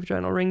secreting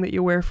vaginal ring that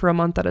you wear for a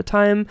month at a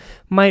time,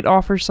 might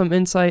offer some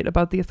insight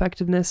about the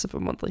effectiveness of a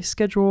monthly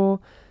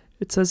schedule.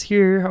 It says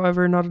here,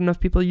 however, not enough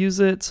people use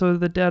it, so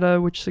the data,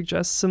 which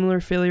suggests similar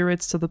failure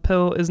rates to the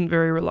pill, isn't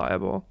very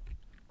reliable.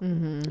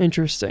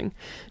 Interesting.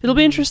 It'll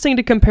be interesting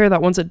to compare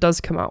that once it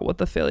does come out, what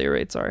the failure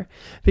rates are,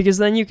 because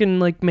then you can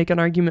like make an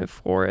argument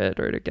for it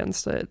or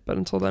against it. But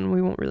until then,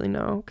 we won't really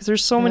know, because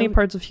there's so many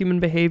parts of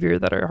human behavior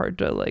that are hard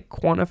to like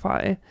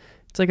quantify.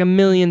 It's like a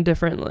million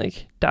different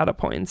like data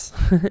points.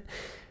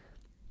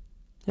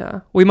 Yeah,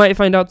 we might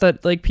find out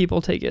that like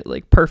people take it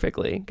like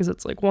perfectly because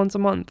it's like once a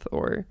month,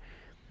 or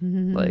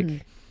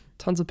like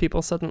tons of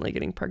people suddenly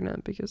getting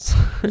pregnant because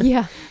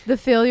yeah, the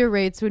failure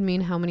rates would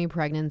mean how many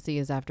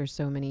pregnancies after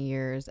so many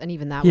years, and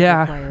even that would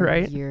require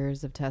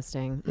years of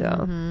testing.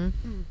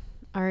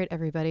 All right,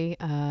 everybody,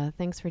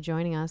 thanks for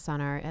joining us on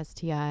our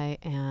STI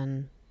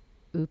and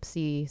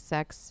oopsie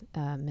sex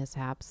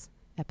mishaps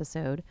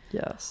episode.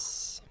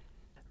 Yes,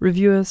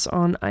 review us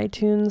on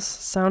iTunes,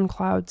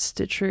 SoundCloud,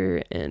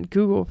 Stitcher, and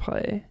Google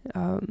Play.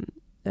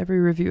 Every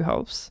review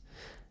helps.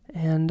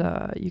 And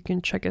you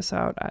can check us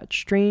out at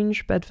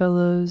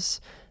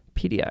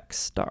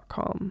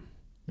strangebedfellowspdx.com.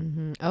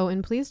 Oh,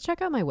 and please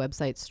check out my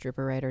website,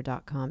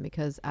 stripperwriter.com,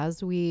 because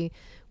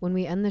when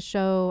we end the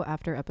show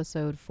after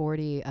episode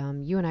 40,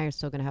 you and I are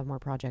still going to have more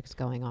projects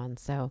going on.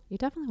 So you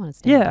definitely want to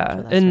stay in touch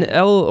with us, and right?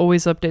 Elle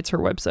always updates her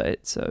website.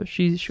 So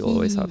she'll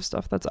always have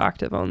stuff that's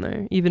active on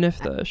there, even if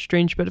the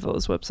Strange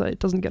Bedfellows website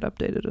doesn't get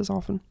updated as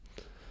often.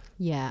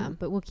 Yeah,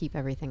 but we'll keep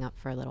everything up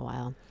for a little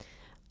while.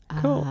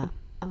 Cool.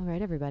 All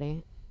right,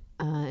 everybody.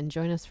 And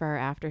join us for our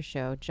after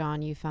show.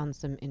 John, you found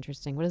some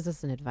interesting, what is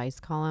this, an advice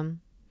column?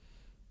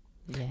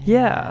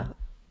 Yeah.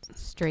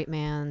 Straight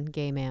man,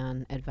 gay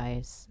man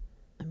advice.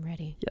 I'm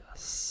ready.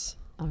 Yes.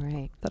 All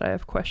right. That I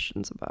have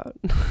questions about.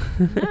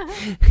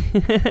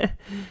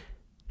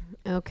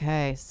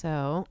 Okay,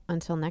 so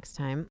until next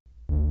time.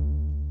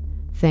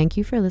 Thank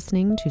you for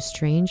listening to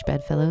Strange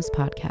Bedfellows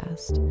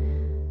Podcast.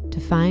 To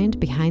find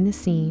behind the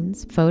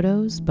scenes,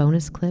 photos,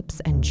 bonus clips,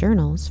 and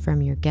journals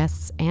from your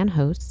guests and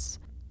hosts,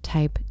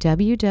 type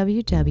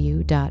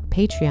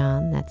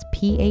www.patreon, that's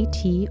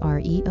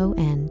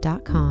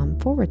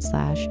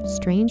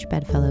patreon.com/Strange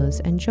Bedfellows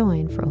and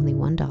join for only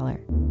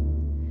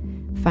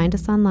 $1. Find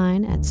us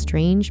online at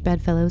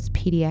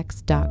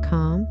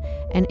strangebedfellowspdx.com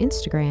and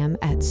Instagram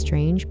at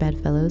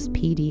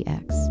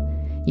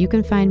strangebedfellowspdx. You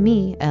can find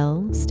me,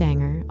 Elle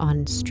Stanger,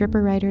 on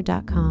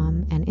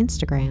stripperwriter.com and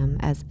Instagram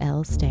as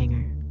Elle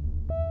Stanger.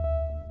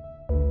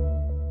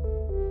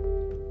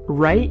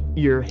 Write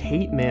your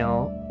hate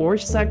mail or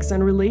sex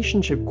and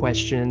relationship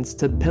questions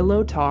to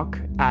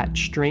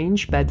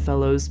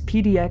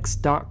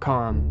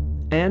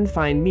pillowtalk@strangebedfellowspdx.com and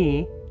find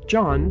me,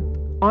 John,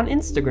 on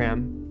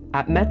Instagram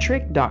at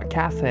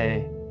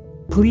metric.cafe.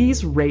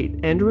 Please rate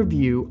and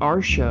review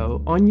our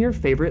show on your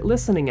favorite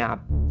listening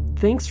app.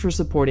 Thanks for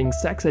supporting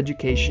sex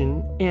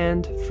education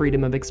and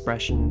freedom of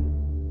expression.